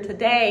are here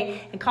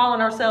today and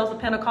calling ourselves the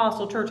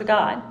Pentecostal Church of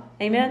God.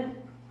 Amen.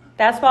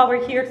 That's why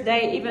we're here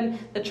today. Even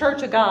the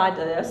Church of God,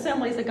 the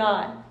Assemblies of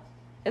God.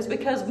 Is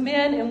because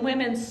men and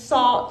women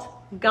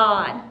sought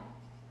God.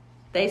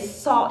 They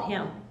sought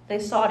him. They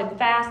sought him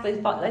fast.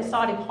 They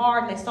sought him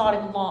hard. And they sought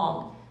him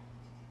long.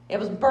 It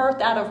was birthed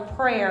out of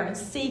prayer and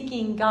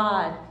seeking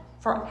God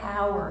for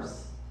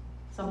hours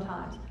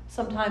sometimes.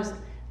 Sometimes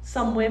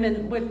some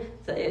women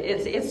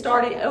it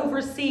started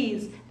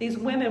overseas. These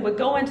women would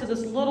go into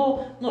this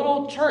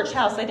little church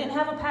house. They didn't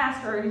have a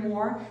pastor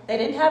anymore. They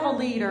didn't have a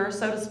leader,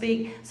 so to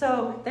speak.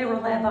 So they were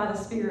led by the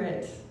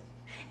Spirit.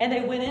 And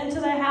they went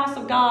into the house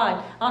of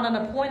God on an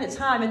appointed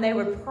time, and they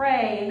would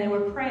pray, and they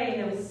would pray,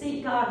 and they would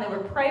seek God, and they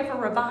would pray for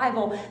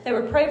revival. They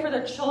would pray for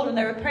their children.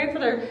 They would pray for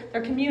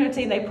their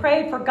community. And they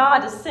prayed for God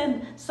to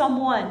send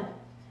someone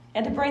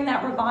and to bring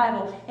that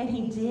revival. And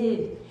he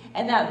did.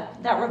 And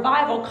that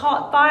revival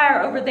caught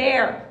fire over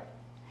there.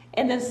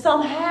 And then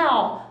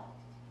somehow,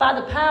 by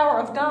the power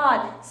of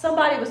God,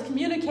 somebody was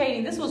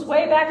communicating. This was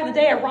way back in the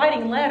day of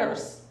writing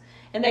letters.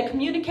 And they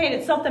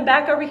communicated something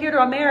back over here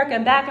to America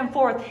and back and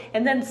forth.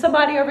 And then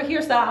somebody over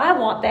here said, I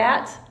want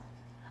that.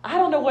 I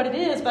don't know what it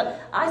is, but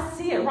I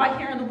see it right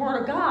here in the Word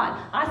of God.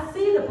 I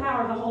see the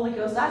power of the Holy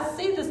Ghost. I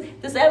see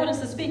this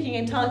evidence of speaking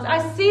in tongues.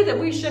 I see that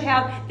we should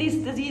have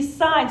these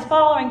signs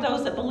following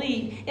those that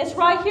believe. It's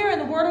right here in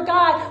the Word of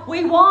God.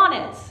 We want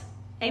it.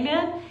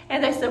 Amen?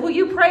 And they said, will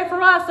you pray for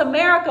us,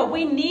 America?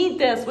 We need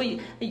this.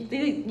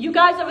 You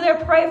guys over there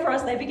pray for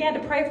us. They began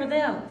to pray for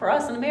them, for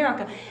us in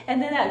America.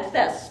 And then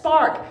that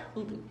spark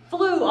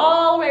flew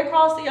all the way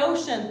across the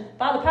ocean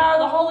by the power of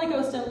the Holy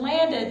Ghost and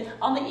landed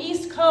on the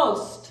East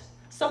Coast,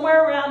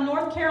 somewhere around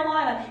North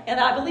Carolina. And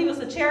I believe it was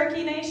the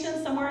Cherokee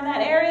Nation, somewhere in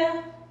that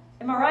area.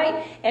 Am I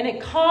right? And it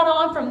caught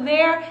on from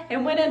there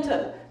and went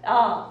into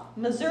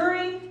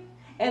Missouri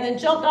and then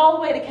jumped all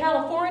the way to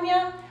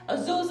California.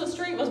 Azusa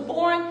Street was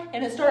born,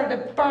 and it started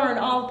to burn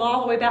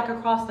all the way back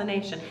across the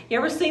nation. You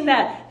ever seen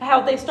that,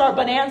 how they start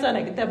Bonanza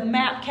and the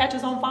map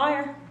catches on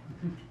fire?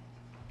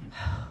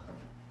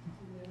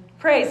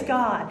 Praise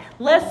God.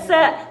 Let's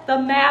set the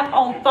map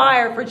on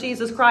fire for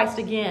Jesus Christ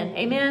again.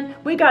 Amen?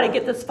 We got to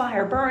get this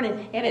fire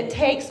burning, and it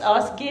takes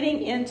us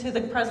getting into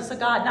the presence of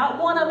God. Not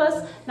one of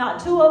us,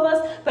 not two of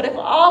us, but if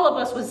all of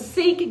us would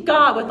seek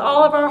God with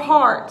all of our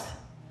heart,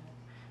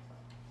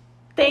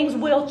 things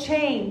will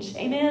change.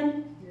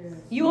 Amen?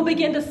 You will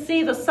begin to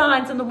see the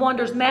signs and the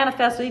wonders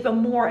manifest even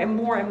more and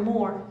more and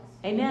more.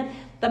 Amen?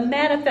 The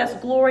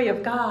manifest glory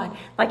of God.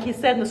 Like he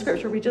said in the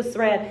scripture we just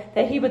read,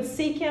 that he would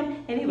seek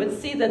him and he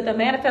would see the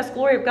manifest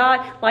glory of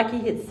God like he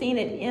had seen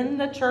it in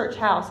the church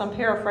house. I'm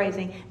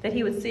paraphrasing. That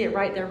he would see it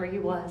right there where he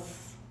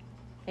was.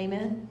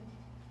 Amen?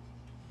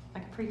 I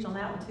could preach on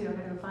that one too. I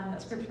got to go find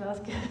that scripture.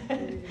 That's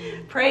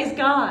good. Praise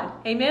God.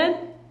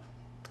 Amen?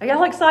 Are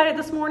y'all excited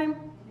this morning?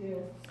 Yes.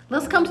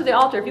 Let's come to the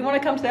altar. If you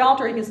want to come to the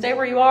altar, you can stay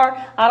where you are.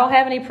 I don't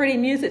have any pretty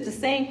music to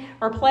sing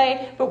or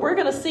play, but we're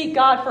going to seek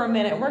God for a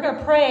minute. We're going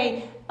to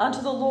pray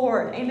unto the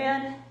Lord.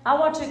 Amen. I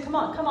want you, come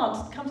on,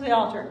 come to the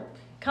altar.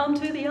 Come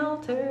to the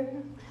altar.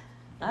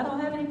 I don't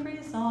have any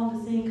pretty song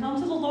to sing.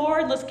 Come to the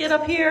Lord. Let's get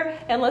up here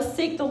and let's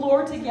seek the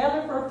Lord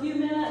together for a few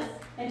minutes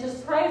and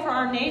just pray for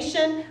our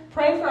nation,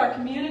 pray for our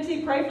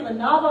community, pray for the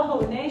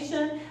Navajo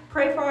Nation,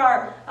 pray for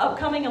our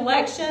upcoming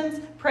elections,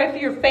 pray for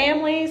your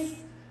families.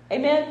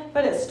 Amen.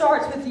 But it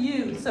starts with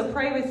you. So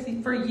pray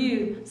for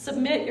you.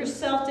 Submit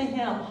yourself to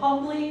him.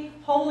 Humbly,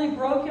 wholly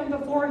broken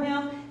before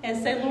him.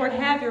 And say, Lord,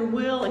 have your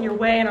will and your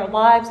way in our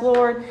lives,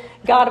 Lord.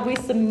 God, we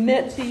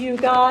submit to you,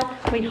 God.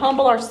 We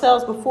humble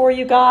ourselves before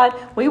you, God.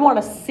 We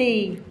want to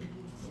see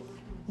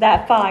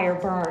that fire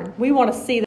burn. We want to see